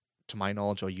rest, to my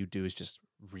knowledge, all you do is just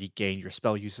regain your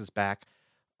spell uses back.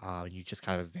 You just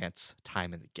kind of advance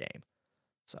time in the game.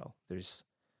 So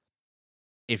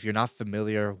if you're not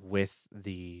familiar with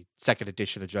the second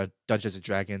edition of Dungeons &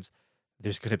 Dragons,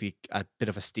 there's going to be a bit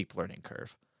of a steep learning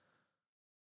curve.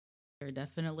 There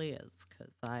definitely is,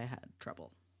 because I had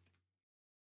trouble.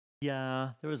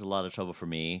 Yeah, there was a lot of trouble for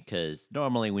me, because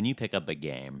normally when you pick up a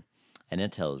game and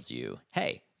it tells you,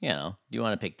 hey, do you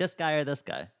want to pick this guy or this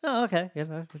guy? Oh, okay.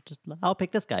 I'll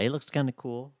pick this guy. He looks kind of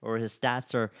cool. Or his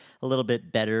stats are a little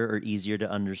bit better or easier to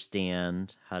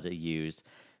understand how to use.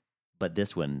 But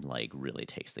this one, really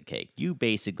takes the cake. You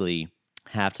basically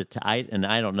have to, and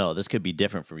I don't know, this could be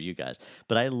different for you guys,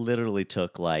 but I literally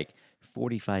took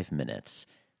 45 minutes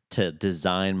to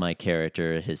design my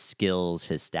character, his skills,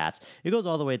 his stats. It goes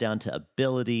all the way down to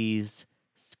abilities,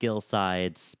 skill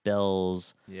side,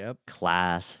 spells,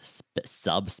 class,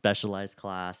 sub-specialized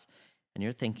class. And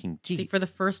you're thinking, gee. See, for the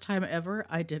first time ever,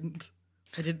 I didn't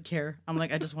care. I'm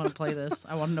like, I just want to play this.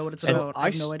 I want to know what it's about. I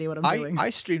have no idea what I'm doing. I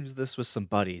streamed this with some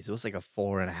buddies. It was a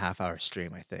 4.5 hour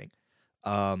stream, I think.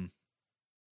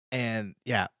 And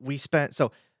yeah, we spent,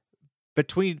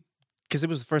 because it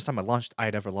was the first time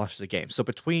I'd ever launched the game. So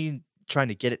between trying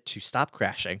to get it to stop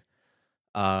crashing,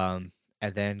 and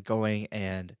then going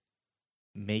and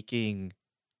making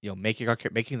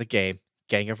the game,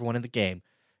 getting everyone in the game,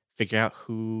 figuring out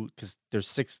who, because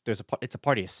it's a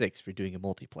party of 6 if you're doing a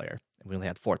multiplayer, and we only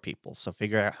had 4 people. So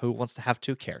figure out who wants to have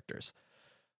 2 characters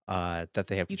that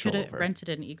they have control over. You could have rented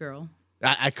an e-girl.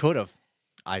 I could have.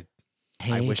 I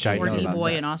wish I'd known about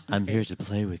E-boy that. in Austin's I'm case. here to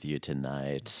play with you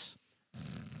tonight.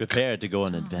 Prepare to go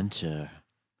on an adventure.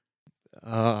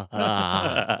 I'm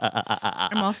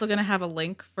also going to have a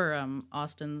link for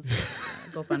Austin's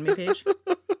GoFundMe page.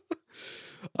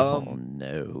 Oh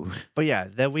no! But yeah,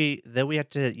 then we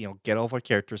had to get all of our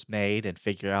characters made and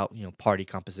figure out party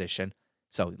composition.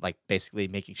 So basically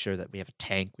making sure that we have a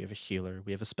tank, we have a healer,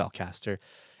 we have a spellcaster.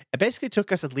 It basically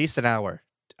took us at least an hour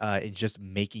in just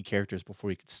making characters before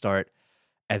we could start.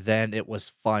 And then it was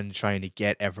fun trying to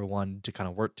get everyone to kind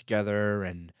of work together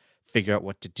and figure out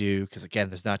what to do. Because again,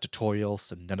 there's not a tutorial,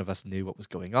 so none of us knew what was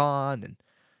going on. And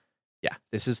yeah,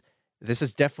 this is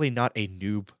definitely not a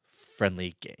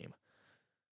noob-friendly game.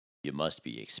 You must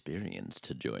be experienced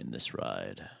to join this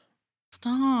ride.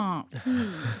 Stop,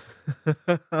 please.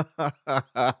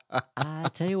 I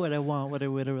tell you what I want. What I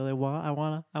really want.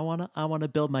 I want to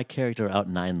build my character out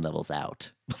 9 levels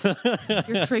out.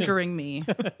 You're triggering me.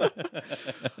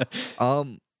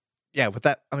 Yeah. With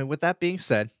that being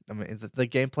said, the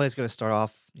gameplay is going to start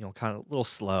off, kind of a little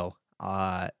slow.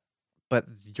 But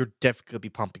you're definitely going to be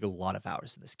pumping a lot of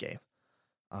hours in this game.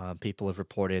 People have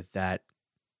reported that,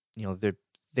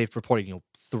 they've reported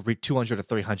 200 to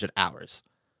 300 hours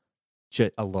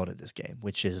alone in this game,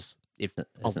 which is a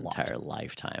lot. Entire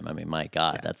lifetime. My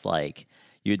God, That's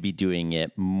you'd be doing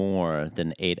it more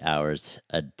than 8 hours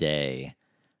a day,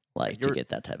 to get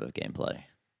that type of gameplay.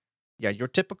 Yeah, your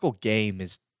typical game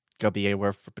is gonna be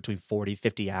anywhere between 40,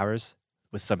 50 hours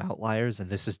with some outliers, and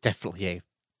this is definitely a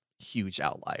huge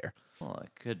outlier. Well,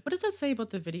 it could. What does that say about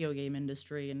the video game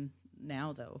industry and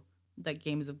now, though? That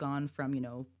games have gone from,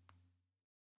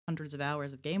 hundreds of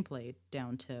hours of gameplay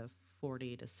down to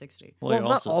 40 to 60. Well,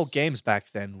 not all games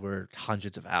back then were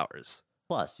hundreds of hours.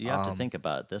 Plus, you have to think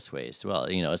about it this way as well.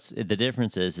 The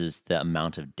difference is the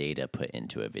amount of data put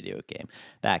into a video game.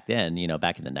 Back then,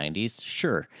 back in the 90s,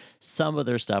 sure, some of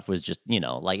their stuff was just,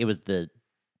 like it was the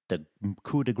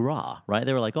coup de grace, right?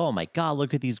 They were like, oh my God,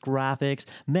 look at these graphics.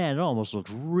 Man, it almost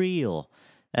looks real.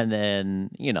 And then,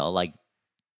 like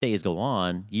days go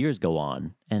on, years go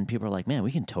on, and people are like, man,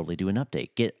 we can totally do an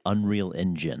update. Get Unreal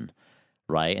Engine,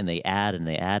 right? And they add and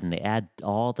they add and they add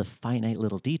all the finite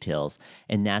little details.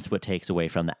 And that's what takes away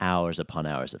from the hours upon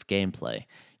hours of gameplay.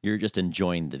 You're just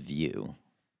enjoying the view.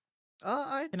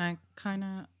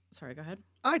 Sorry, go ahead.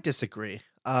 I disagree.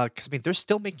 Because they're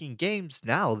still making games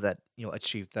now that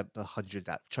achieve the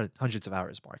hundreds of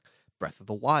hours mark. Breath of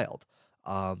the Wild,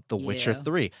 The Witcher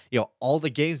 3. All the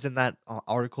games in that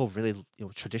article really,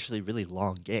 traditionally really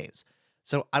long games.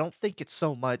 So I don't think it's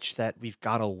so much that we've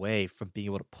got away from being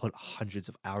able to put hundreds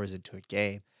of hours into a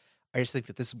game. I just think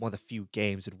that this is one of the few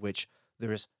games in which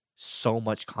there is so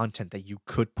much content that you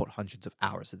could put hundreds of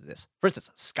hours into this. For instance,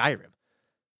 Skyrim.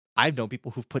 I've known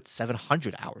people who've put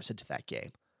 700 hours into that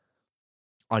game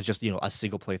on just, a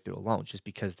single playthrough alone, just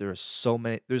because there's so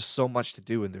much to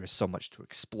do and there is so much to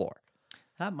explore.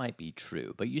 That might be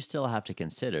true, but you still have to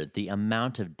consider the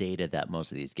amount of data that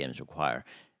most of these games require.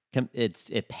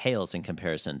 It pales in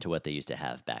comparison to what they used to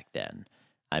have back then.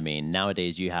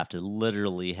 Nowadays you have to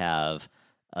literally have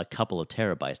a couple of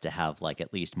terabytes to have like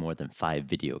at least more than 5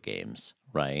 video games,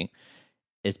 right?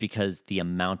 It's because the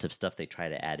amount of stuff they try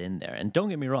to add in there. And don't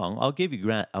get me wrong, I'll give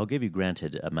you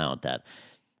granted amount that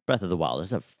Breath of the Wild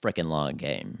is a freaking long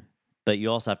game. But you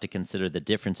also have to consider the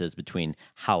differences between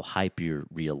how hyper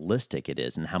realistic it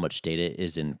is and how much data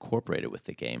is incorporated with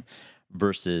the game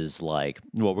versus we're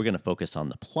going to focus on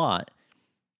the plot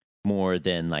more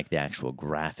than like the actual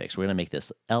graphics. We're going to make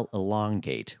this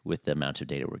elongate with the amount of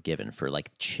data we're given for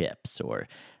like chips or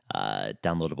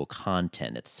downloadable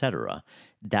content, etc.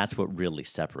 That's what really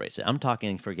separates it. I'm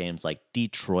talking for games like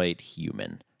Detroit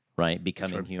Human, right?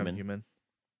 Becoming Human.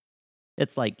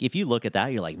 It's like, if you look at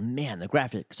that, you're like, man, the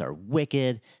graphics are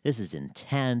wicked. This is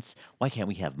intense. Why can't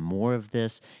we have more of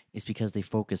this? It's because they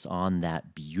focus on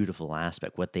that beautiful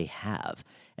aspect, what they have.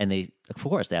 And they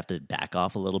have to back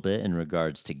off a little bit in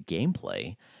regards to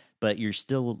gameplay, but you're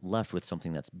still left with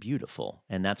something that's beautiful.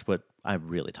 And that's what I'm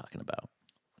really talking about.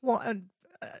 Well, and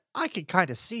I can kind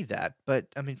of see that. But,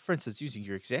 for instance, using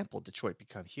your example, Detroit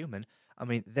Become Human,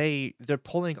 they're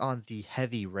pulling on the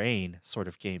Heavy Rain sort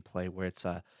of gameplay where it's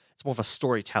more of a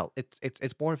storytell.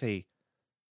 It's more of a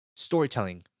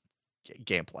storytelling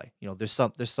gameplay.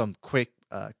 There's some quick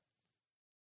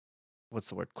what's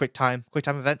the word? Quick time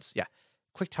events. Yeah,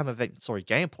 quick time event story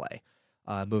gameplay,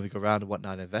 moving around and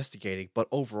whatnot, investigating. But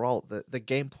overall, the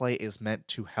gameplay is meant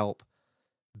to help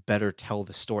better tell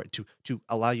the story, to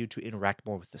allow you to interact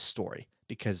more with the story,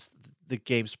 because the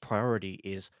game's priority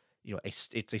is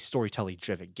it's a storytelling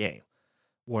driven game,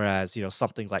 whereas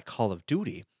something like Call of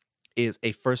Duty is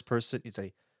a it's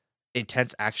a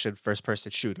intense action first-person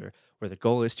shooter where the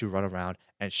goal is to run around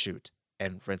and shoot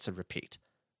and rinse and repeat.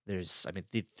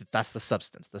 That's the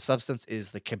substance. The substance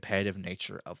is the competitive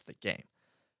nature of the game.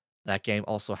 That game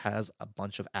also has a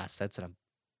bunch of assets that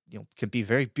can be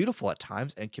very beautiful at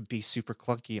times and can be super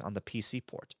clunky on the PC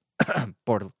port.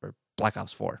 Black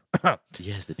Ops 4.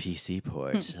 Yes, the PC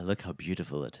port. Look how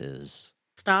beautiful it is.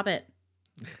 Stop it.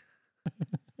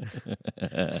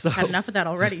 Had enough of that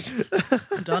already.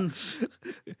 I'm done.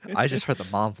 I just heard the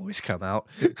mom voice come out.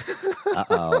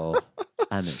 Uh-oh.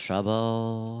 I'm in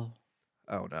trouble.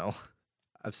 Oh, no.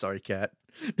 I'm sorry, Kat.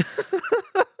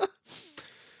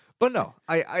 But no,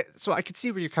 so I can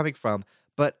see where you're coming from,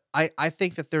 but I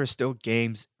think that there are still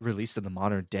games released in the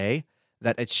modern day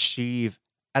that achieve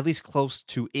at least close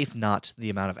to, if not the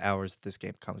amount of hours that this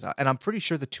game comes out. And I'm pretty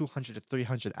sure the 200 to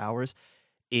 300 hours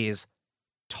is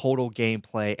total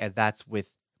gameplay, and that's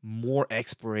with more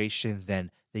exploration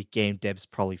than the game devs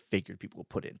probably figured people would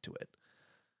put into it.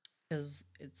 Because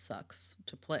it sucks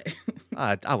to play.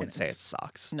 I wouldn't say it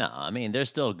sucks. No, there's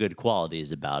still good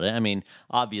qualities about it.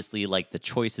 Obviously, like the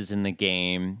choices in the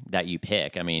game that you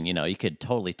pick, you could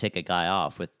totally tick a guy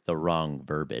off with the wrong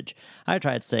verbiage. I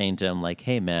tried saying to him, like,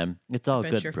 hey, man, it's all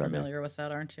good, you're brother. Familiar with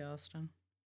that, aren't you, Austin?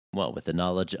 Well, with the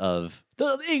knowledge of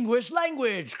the English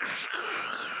language.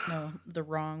 No, the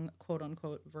wrong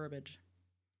quote-unquote verbiage.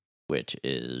 Which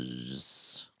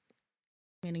is...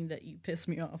 Meaning that you piss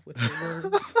me off with your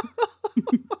words.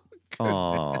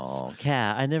 Oh,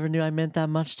 Cat, I never knew I meant that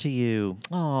much to you.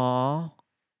 Aw.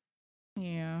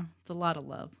 Yeah, it's a lot of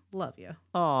love. Love you.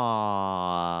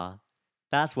 Aw.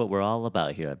 That's what we're all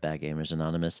about here at Bad Gamers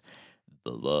Anonymous.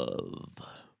 The love.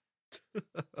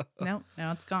 No,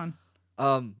 now it's gone.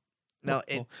 Now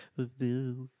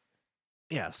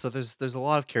yeah, so there's a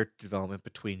lot of character development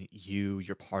between you,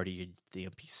 your party, and the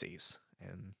NPCs,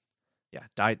 and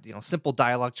yeah, simple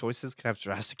dialogue choices can have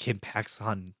drastic impacts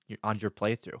on your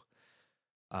playthrough.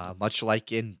 Much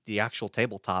like in the actual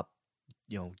tabletop,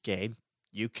 game,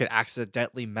 you could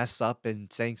accidentally mess up in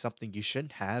saying something you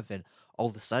shouldn't have, and all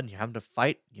of a sudden you're having to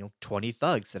fight, 20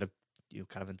 thugs that have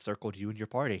kind of encircled you and your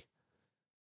party.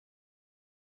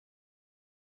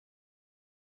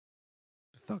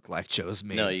 Thug life chose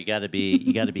me. No, you gotta be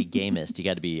gamist. You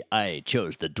gotta be, I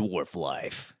chose the dwarf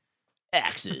life.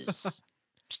 Axes.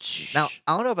 Now,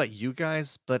 I don't know about you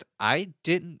guys, but I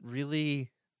didn't really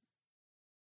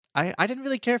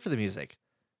care for the music.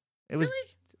 It was Really?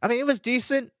 I mean, it was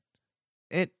decent.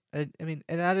 It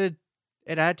added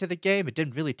to the game. It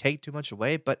didn't really take too much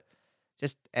away, but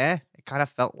just it kind of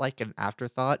felt like an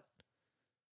afterthought.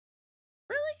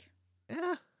 Really?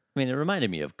 Yeah. I mean, it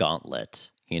reminded me of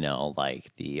Gauntlet,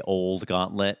 like the old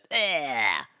Gauntlet.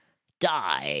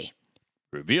 Die.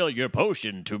 Reveal your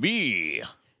potion to me.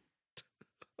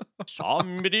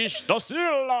 Somebody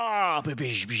stasilla.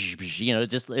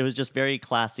 It was just very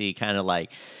classy, kind of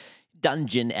like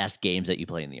dungeon-esque games that you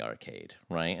play in the arcade,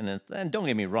 right? And don't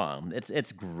get me wrong,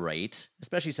 it's great,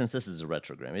 especially since this is a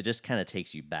retro game. It just kind of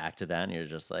takes you back to that, and you're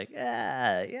just like,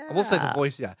 yeah. I will say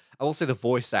the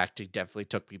voice acting definitely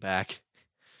took me back.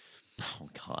 Oh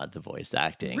God, the voice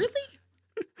acting. Really?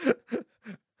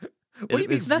 What do you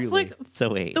mean? That's really? like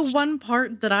So aged. the one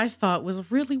part that I thought was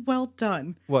really well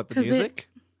done. What, the 'Cause music?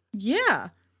 Yeah.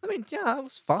 I mean, yeah, it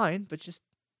was fine, but just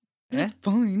It's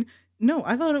fine. No,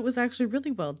 I thought it was actually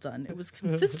really well done. It was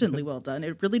consistently well done.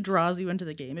 It really draws you into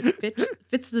the game. It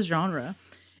fits the genre,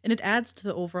 and it adds to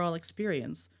the overall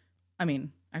experience. I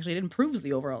mean, actually, it improves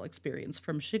the overall experience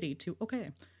from shitty to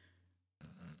okay.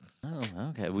 Oh,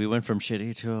 okay. We went from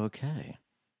shitty to okay.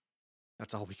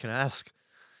 that's all we can ask.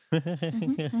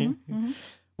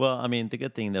 Well, I mean, the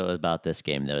good thing, though, about this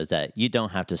game, though, is that you don't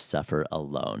have to suffer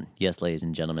alone. Yes, ladies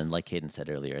and gentlemen, like Caden said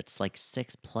earlier, it's like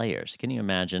 6 players. Can you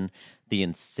imagine the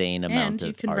insane amount And of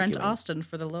you can rent arguing? Austin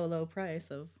for the low price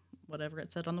of whatever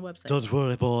it said on the website. Don't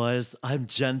worry, boys. I'm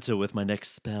gentle with my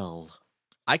next spell.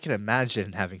 I can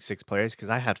imagine having 6 players because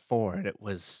I had 4 and it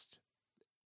was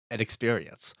an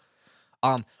experience.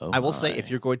 I will say if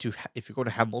my. you're going to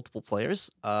have multiple players,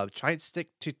 try and stick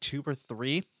to 2 or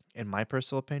 3 in my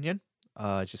personal opinion.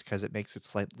 Just because it makes it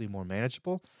slightly more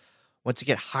manageable. Once you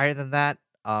get higher than that,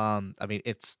 I mean,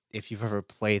 it's if you've ever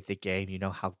played the game, you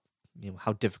know how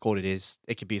difficult it is.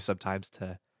 It can be sometimes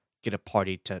to get a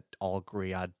party to all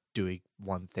agree on doing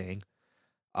one thing.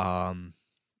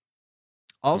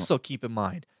 Also, keep in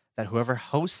mind that whoever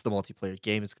hosts the multiplayer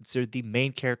game is considered the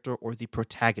main character or the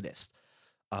protagonist.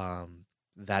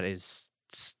 That is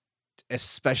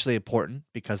especially important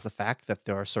because the fact that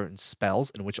there are certain spells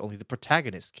in which only the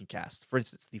protagonist can cast. For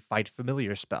instance, the Fight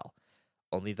Familiar spell.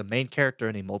 Only the main character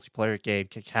in a multiplayer game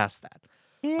can cast that.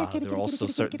 There are also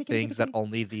certain things that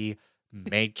only the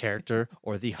main character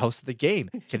or the host of the game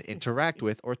can interact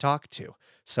with or talk to.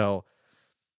 So,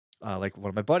 like one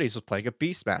of my buddies was playing a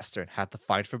Beastmaster and had the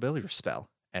Fight Familiar spell.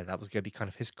 And that was going to be kind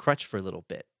of his crutch for a little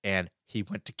bit. And he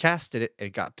went to cast it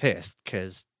and got pissed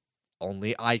because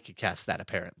only I could cast that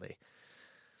apparently.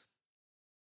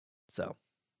 So,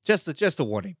 just a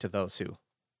warning to those who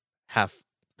have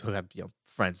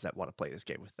friends that want to play this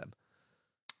game with them.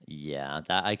 Yeah,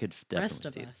 that I could Rest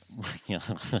definitely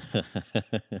of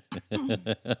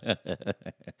see.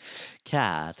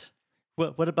 Cat,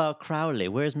 what about Crowley?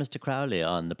 Where's Mr. Crowley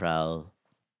on the prowl?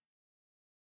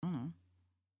 I don't know.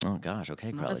 Oh gosh,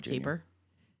 okay, Not Crowley as Jr. keeper.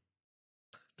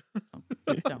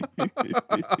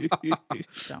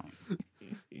 Don't.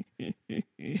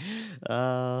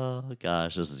 Oh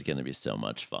gosh, this is gonna be so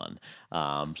much fun.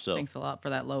 So Thanks a lot for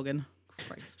that, Logan.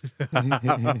 Christ.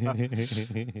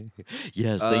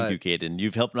 yes, thank you, Caden.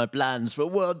 You've helped my plans for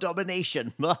world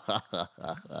domination. I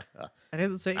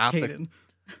didn't say Out the-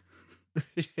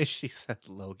 Caden. She said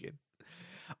Logan.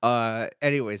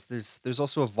 Anyways, there's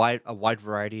also a wide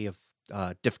variety of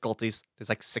difficulties. There's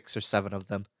like 6 or 7 of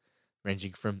them,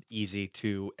 ranging from easy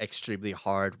to extremely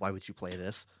hard. Why would you play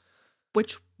this?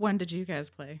 Which one did you guys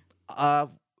play?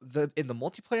 In the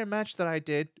multiplayer match that I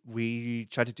did, we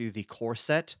tried to do the core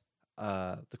set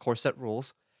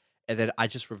rules, and then I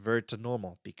just reverted to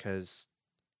normal because,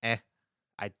 I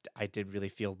didn't really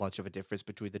feel much of a difference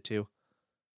between the two.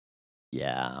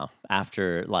 Yeah.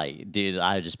 After, like, dude,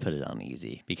 I just put it on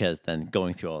easy because then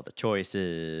going through all the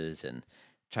choices and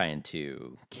trying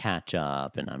to catch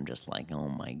up, and I'm just like, oh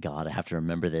my God, I have to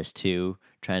remember this too.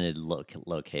 Trying to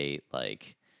locate,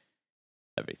 like,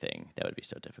 everything. That would be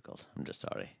so difficult. I'm just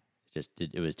sorry.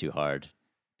 It was too hard.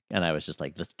 And I was just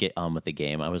like, let's get on with the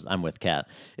game. I'm with Kat.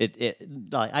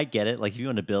 Like, I get it. Like, if you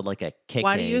want to build like a cake.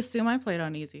 Why do you assume I played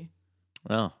on easy?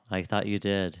 Well, I thought you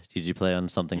did. Did you play on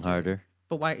something harder?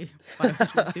 But why would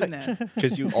you assume that?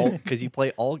 Because you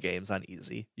play all games on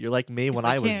easy. You're like me when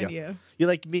I was young. You? You're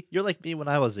like me when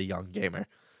I was a young gamer.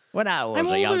 When I was I'm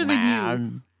a young older than you.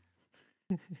 man.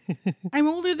 I'm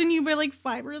older than you by like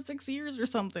 5 or 6 years or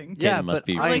something. Yeah, Ken must but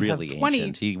be I have really 20.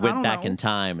 ancient. He I went don't back know. in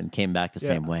time and came back the Yeah.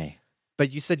 same way.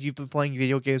 But you said you've been playing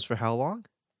video games for how long?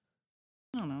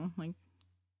 I don't know, like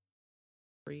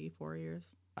 3-4 years.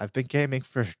 I've been gaming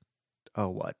for,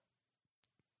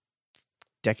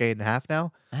 decade and a half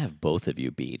now? I have both of you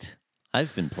beat.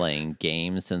 I've been playing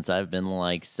games since I've been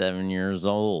like 7 years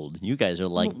old. You guys are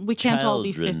like We can't all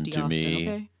be children 50, to Austin, me.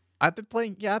 okay? I've been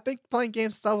playing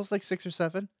games since I was like 6 or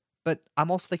 7, but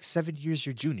I'm also like 7 years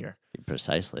your junior.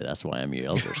 Precisely. That's why I'm your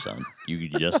elder son. You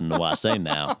just know what I say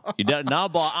now. You don't know,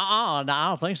 boy. No, I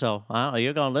don't think so.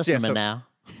 You're gonna listen Yeah, to me so- now.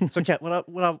 So, Kat,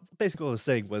 what I basically was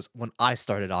saying was when I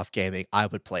started off gaming, I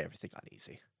would play everything on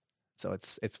easy. So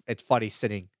it's funny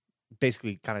sitting,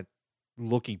 basically kind of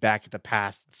looking back at the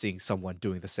past and seeing someone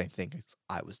doing the same thing as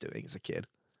I was doing as a kid.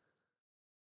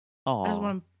 Oh, I just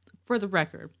want to, for the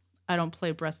record, I don't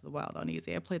play Breath of the Wild on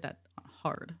easy. I play that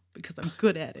hard because I'm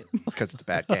good at it. It's because it's a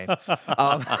bad game.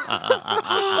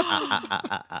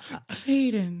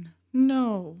 Hayden,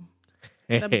 no.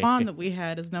 That bond that we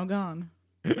had is now gone.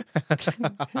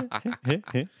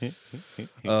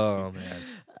 Oh man.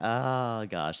 Oh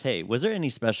gosh. Hey, was there any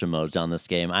special modes on this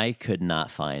game? I could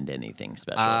not find anything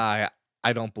special.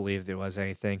 I don't believe there was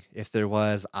anything. If there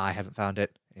was, I haven't found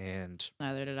it. And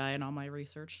Neither did I in all my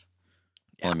research.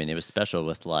 Well, I mean, it was special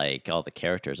with like all the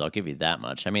characters. I'll give you that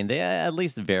much. I mean, they at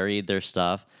least varied their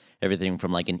stuff. Everything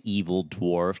from like an evil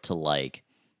dwarf to like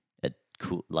a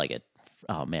cool, like a.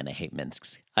 Oh man, I hate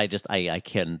Minsk. I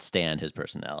can't stand his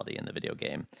personality in the video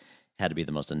game. Had to be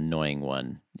the most annoying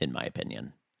one in my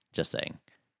opinion. Just saying.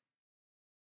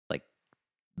 Like,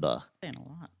 Saying a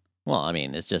lot. Well, I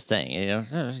mean, it's just saying.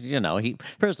 You know. He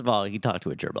first of all, he talked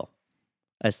to a gerbil,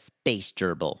 a space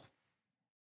gerbil.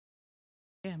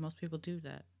 Yeah, most people do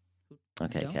that.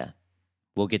 Okay, don't. Kat.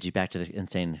 We'll get you back to the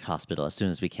insane hospital as soon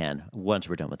as we can, once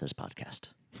we're done with this podcast.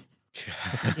 You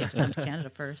have to come to Canada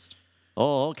first.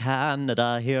 Oh,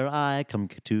 Canada, here I come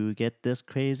to get this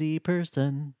crazy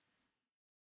person.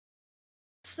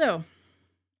 So,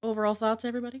 overall thoughts,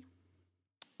 everybody?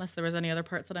 Unless there was any other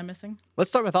parts that I'm missing. let's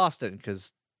start with Austin,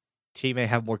 because he may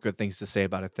have more good things to say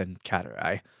about it than Kat or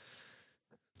I.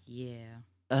 Yeah.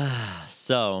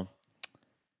 So,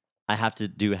 I have to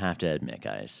admit,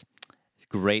 guys,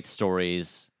 great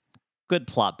stories, good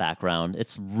plot background.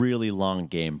 It's really long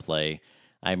gameplay.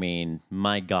 I mean,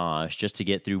 my gosh, just to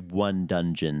get through one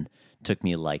dungeon took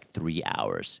me like 3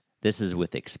 hours. This is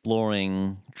with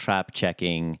exploring, trap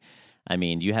checking. I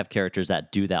mean, you have characters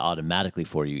that do that automatically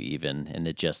for you even, and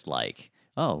it just like,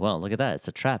 oh, well, look at that. It's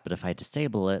a trap, but if I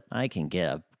disable it, I can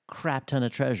get a crap ton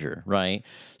of treasure, right?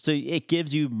 So it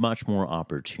gives you much more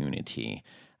opportunity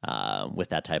with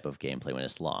that type of gameplay when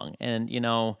it's long. And, you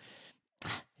know,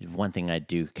 one thing I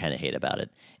do kind of hate about it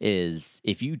is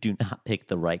if you do not pick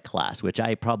the right class, which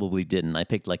I probably didn't. I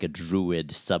picked like a druid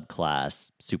subclass,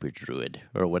 super druid,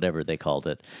 or whatever they called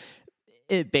it.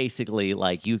 It basically,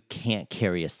 like, you can't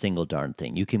carry a single darn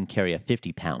thing. You can carry a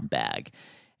 50-pound bag.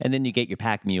 And then you get your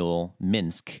pack mule,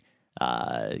 Minsk,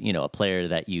 a player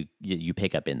that you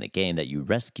pick up in the game that you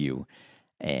rescue,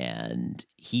 and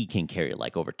he can carry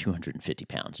like over 250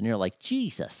 pounds. And you're like,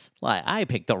 Jesus, like, I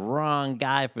picked the wrong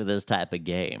guy for this type of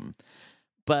game.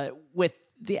 But with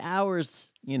the hours,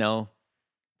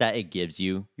 that it gives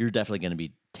you, you're definitely going to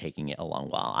be taking it a long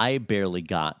while. I barely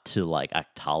got to like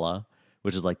Aktala,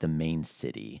 which is like the main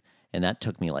city. And that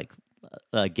took me like,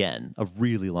 again, a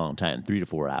really long time, 3 to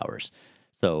 4 hours.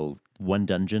 So one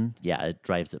dungeon, yeah, it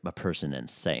drives a person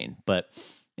insane. But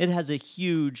it has a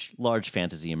huge, large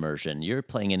fantasy immersion. You're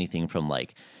playing anything from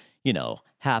like,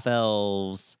 half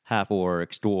elves, half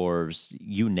orcs, dwarves,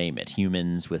 you name it,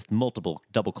 humans with multiple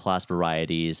double class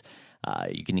varieties.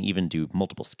 You can even do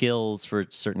multiple skills for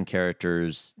certain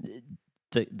characters.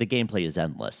 The gameplay is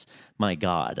endless. My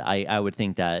God, I would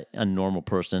think that a normal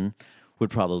person would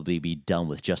probably be done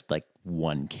with just like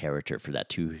one character for that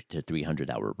 200 to 300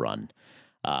 hour run.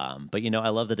 But I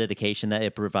love the dedication that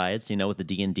it provides. With the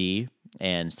D&D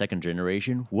and second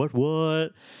generation.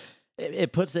 What?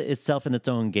 it puts itself in its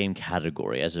own game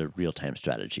category as a real-time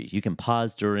strategy. You can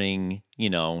pause during,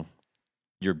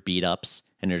 your beat-ups,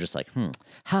 and you're just like,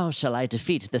 how shall I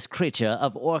defeat this creature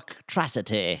of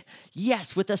orctracity?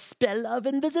 Yes, with a spell of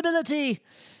invisibility.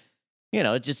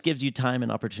 It just gives you time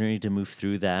and opportunity to move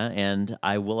through that, and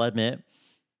I will admit,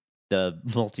 the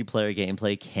multiplayer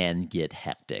gameplay can get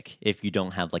hectic if you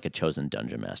don't have like a chosen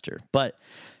dungeon master. But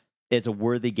it's a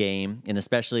worthy game, and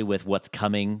especially with what's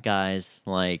coming, guys,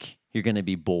 like you're going to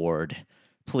be bored.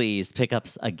 Please pick up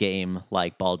a game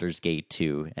like Baldur's Gate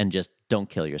 2 and just don't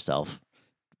kill yourself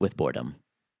with boredom.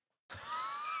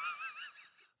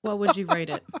 What would you rate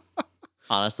it?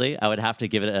 Honestly, I would have to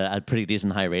give it a pretty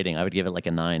decent high rating. I would give it like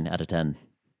a 9 out of 10.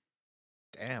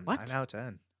 Damn, What? 9 out of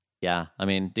 10. Yeah, I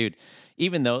mean, dude,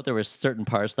 even though there were certain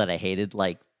parts that I hated,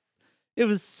 like, it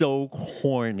was so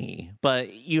corny.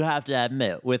 But you have to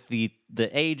admit, with the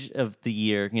age of the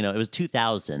year, it was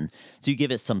 2000, so you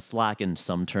give it some slack in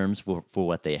some terms for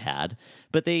what they had.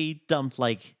 But they dumped,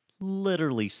 like,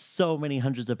 literally so many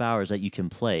hundreds of hours that you can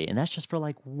play, and that's just for,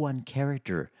 like, one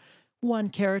character. One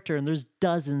character, and there's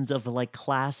dozens of, like,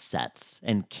 class sets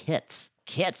and kits.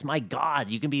 Kits, my God,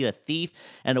 you can be a thief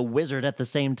and a wizard at the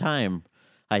same time.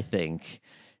 I think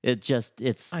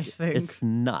it's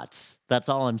nuts. That's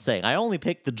all I'm saying. I only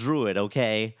picked the druid,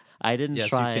 okay? I didn't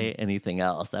try anything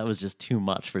else. That was just too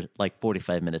much for like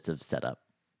 45 minutes of setup.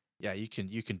 Yeah, you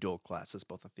can dual class as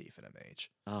both a thief and a mage.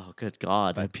 Oh, good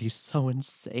God. That'd be so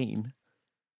insane.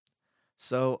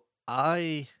 So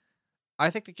I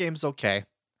think the game's okay.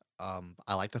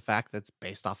 I like the fact that it's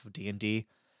based off of D&D,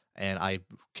 and I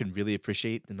can really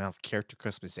appreciate the amount of character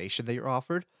customization that you're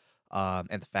offered.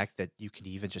 And the fact that you can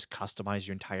even just customize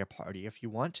your entire party if you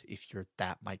want, if you're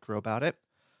that micro about it.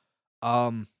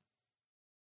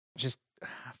 Just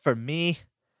for me,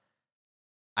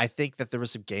 I think that there were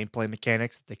some gameplay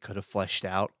mechanics that they could have fleshed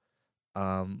out.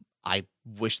 I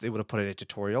wish they would have put in a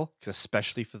tutorial, because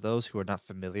especially for those who are not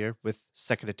familiar with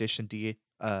second edition D&D,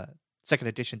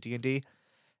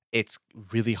 it's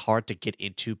really hard to get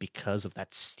into because of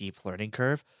that steep learning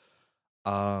curve.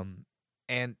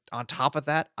 And on top of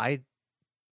that,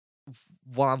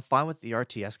 while I'm fine with the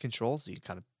RTS controls, the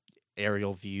kind of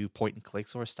aerial view, point and click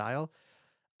sort of style,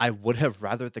 I would have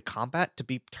rather the combat to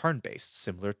be turn-based,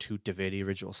 similar to Divinity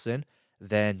Original Sin,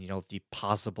 than, the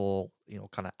possible,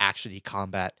 kind of action-y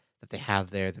combat that they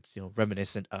have there that's,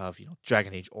 reminiscent of,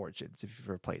 Dragon Age Origins, if you've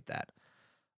ever played that.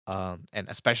 And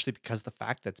especially because the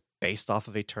fact that's based off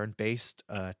of a turn-based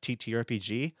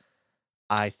TTRPG,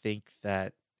 I think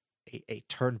that a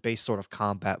turn-based sort of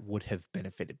combat would have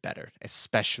benefited better,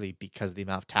 especially because of the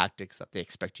amount of tactics that they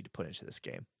expect you to put into this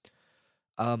game.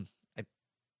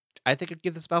 I think I'd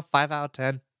give this about 5 out of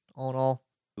 10 all in all.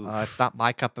 It's not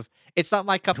my cup of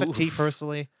tea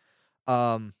personally.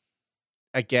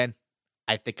 Again,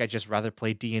 I think I'd just rather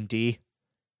play D&D,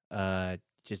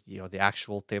 just the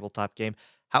actual tabletop game.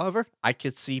 However, I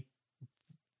could see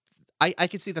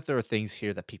that there are things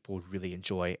here that people would really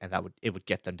enjoy, and it would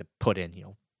get them to put in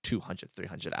 200,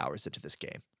 300 hours into this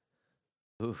game.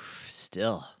 Oof,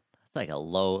 still. That's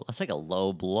like a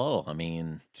low blow. I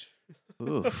mean,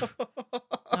 oof.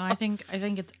 No, I think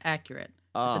it's accurate.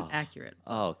 It's an accurate.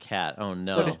 Oh, Kat. Oh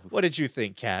no. So what did you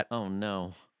think, Kat? Oh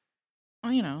no.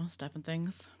 Well, stuff and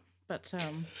things. But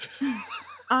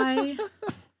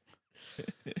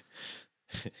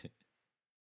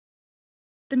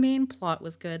the main plot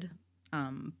was good.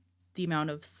 The amount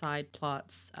of side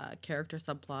plots, character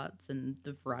subplots, and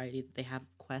the variety that they have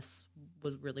of quests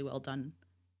was really well done.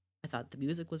 I thought the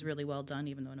music was really well done,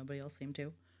 even though nobody else seemed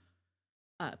to.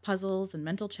 Puzzles and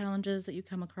mental challenges that you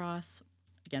come across,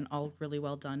 again, all really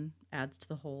well done. Adds to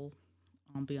the whole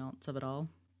ambiance of it all.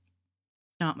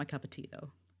 Not my cup of tea,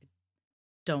 though. I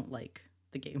don't like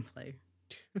the gameplay.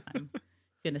 I'm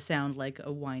going to sound like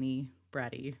a whiny,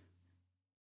 bratty,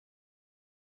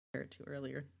 compared to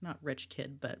earlier, not rich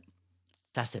kid, but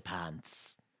sassy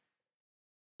pants.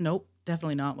 Nope,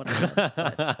 definitely not what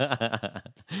I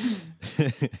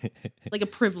said. Like a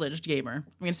privileged gamer. I'm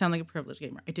going to sound like a privileged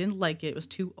gamer. I didn't like it. It was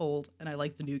too old, and I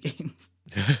like the new games.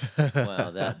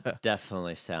 Well, that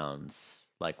definitely sounds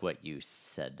like what you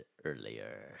said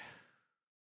earlier.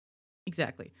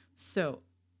 Exactly. So,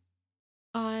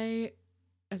 I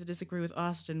have to disagree with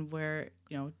Austin where,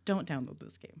 don't download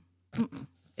this game.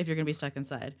 If you're going to be stuck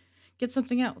inside. Get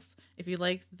something else. If you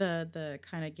like the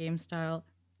kind of game style,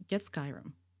 get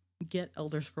Skyrim. Get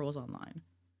Elder Scrolls Online.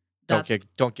 Don't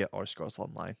get Elder Scrolls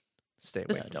Online. Stay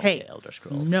away. Don't get Elder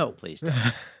Scrolls. No. Please don't.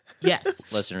 Yes.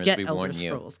 Listeners, get we Elder warn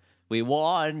Scrolls. you. We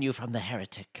warn you from the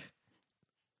heretic.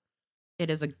 It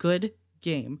is a good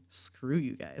game. Screw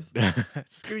you guys.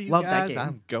 Screw you Love guys. that game.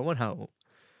 I'm going home.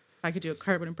 I could do a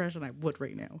carbon impression, I would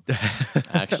right now.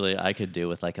 Actually, I could do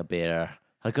with like a beer,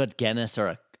 a good Guinness or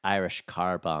a Irish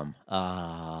car bomb.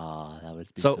 Ah, that would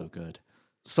be so good.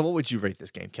 So what would you rate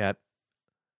this game, Kat?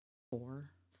 4,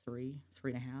 3,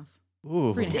 3.5.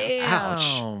 Ooh, 3.5.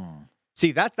 ouch.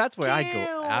 See, that's where I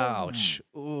go. Ouch.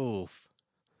 Oof.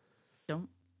 Don't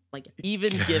like it.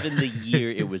 Even given the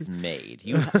year it was made,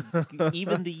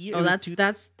 even the year. Oh,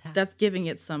 that's giving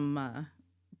it some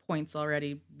points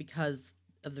already because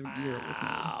of the year it was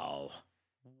made.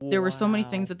 There were so many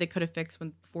things that they could have fixed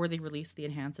before they released the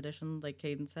enhanced edition, like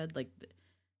Caden said. Like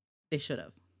they should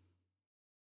have.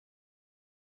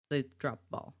 They dropped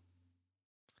the ball.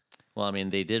 Well, I mean,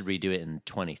 they did redo it in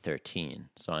 2013,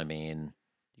 so I mean,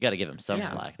 you got to give them some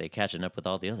slack. They're catching up with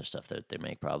all the other stuff that they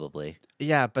make, probably.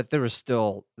 Yeah, but there was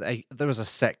still there was a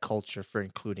set culture for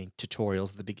including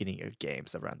tutorials at the beginning of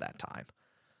games around that time.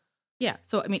 Yeah,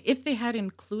 so I mean, if they had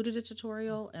included a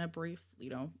tutorial and a brief,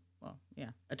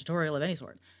 a tutorial of any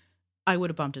sort, I would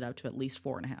have bumped it up to at least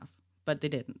 4.5. But they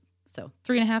didn't, so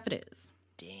 3.5 it is.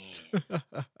 Damn.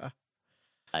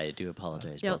 I do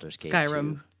apologize, Yeah, Baldur's Gate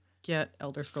Skyrim, 2. get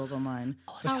Elder Scrolls Online.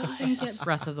 How even get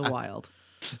Breath of the Wild?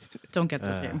 Don't get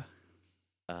this game.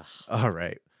 All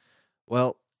right.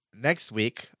 Well, next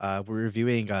week we're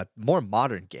reviewing a more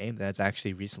modern game that's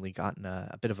actually recently gotten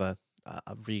a bit of a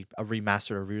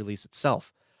remaster or re-release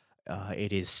itself.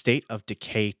 It is State of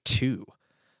Decay 2.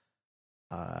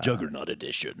 Juggernaut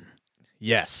Edition.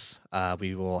 Yes.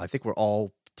 We will. I think we're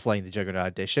all playing the Juggernaut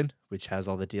Edition, which has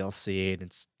all the DLC and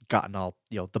it's gotten all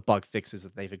the bug fixes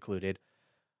that they've included.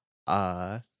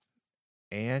 And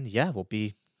yeah, we'll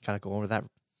be kind of going over that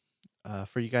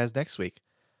for you guys next week.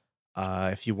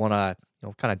 If you want to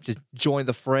kind of just join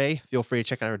the fray, feel free to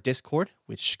check out our Discord,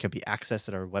 which can be accessed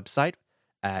at our website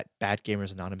at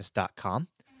badgamersanonymous.com.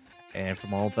 And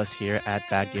from all of us here at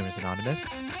Bad Gamers Anonymous,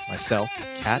 myself,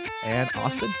 Kat, and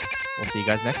Austin, we'll see you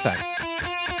guys next time.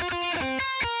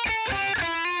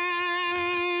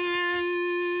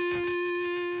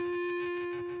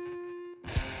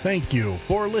 Thank you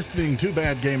for listening to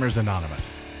Bad Gamers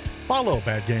Anonymous. Follow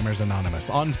Bad Gamers Anonymous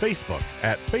on Facebook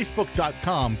at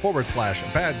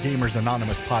facebook.com/Bad Gamers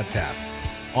Anonymous Podcast,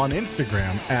 on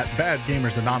Instagram at Bad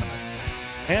Gamers Anonymous,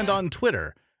 and on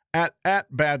Twitter at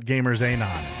Bad Gamers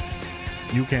Anon.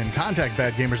 You can contact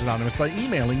Bad Gamers Anonymous by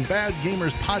emailing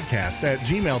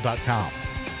badgamerspodcast@gmail.com.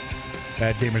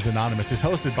 Bad Gamers Anonymous is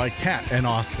hosted by Kat and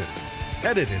Austin,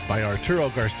 edited by Arturo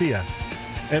Garcia,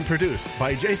 and produced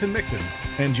by Jason Mixon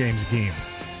and James Geem.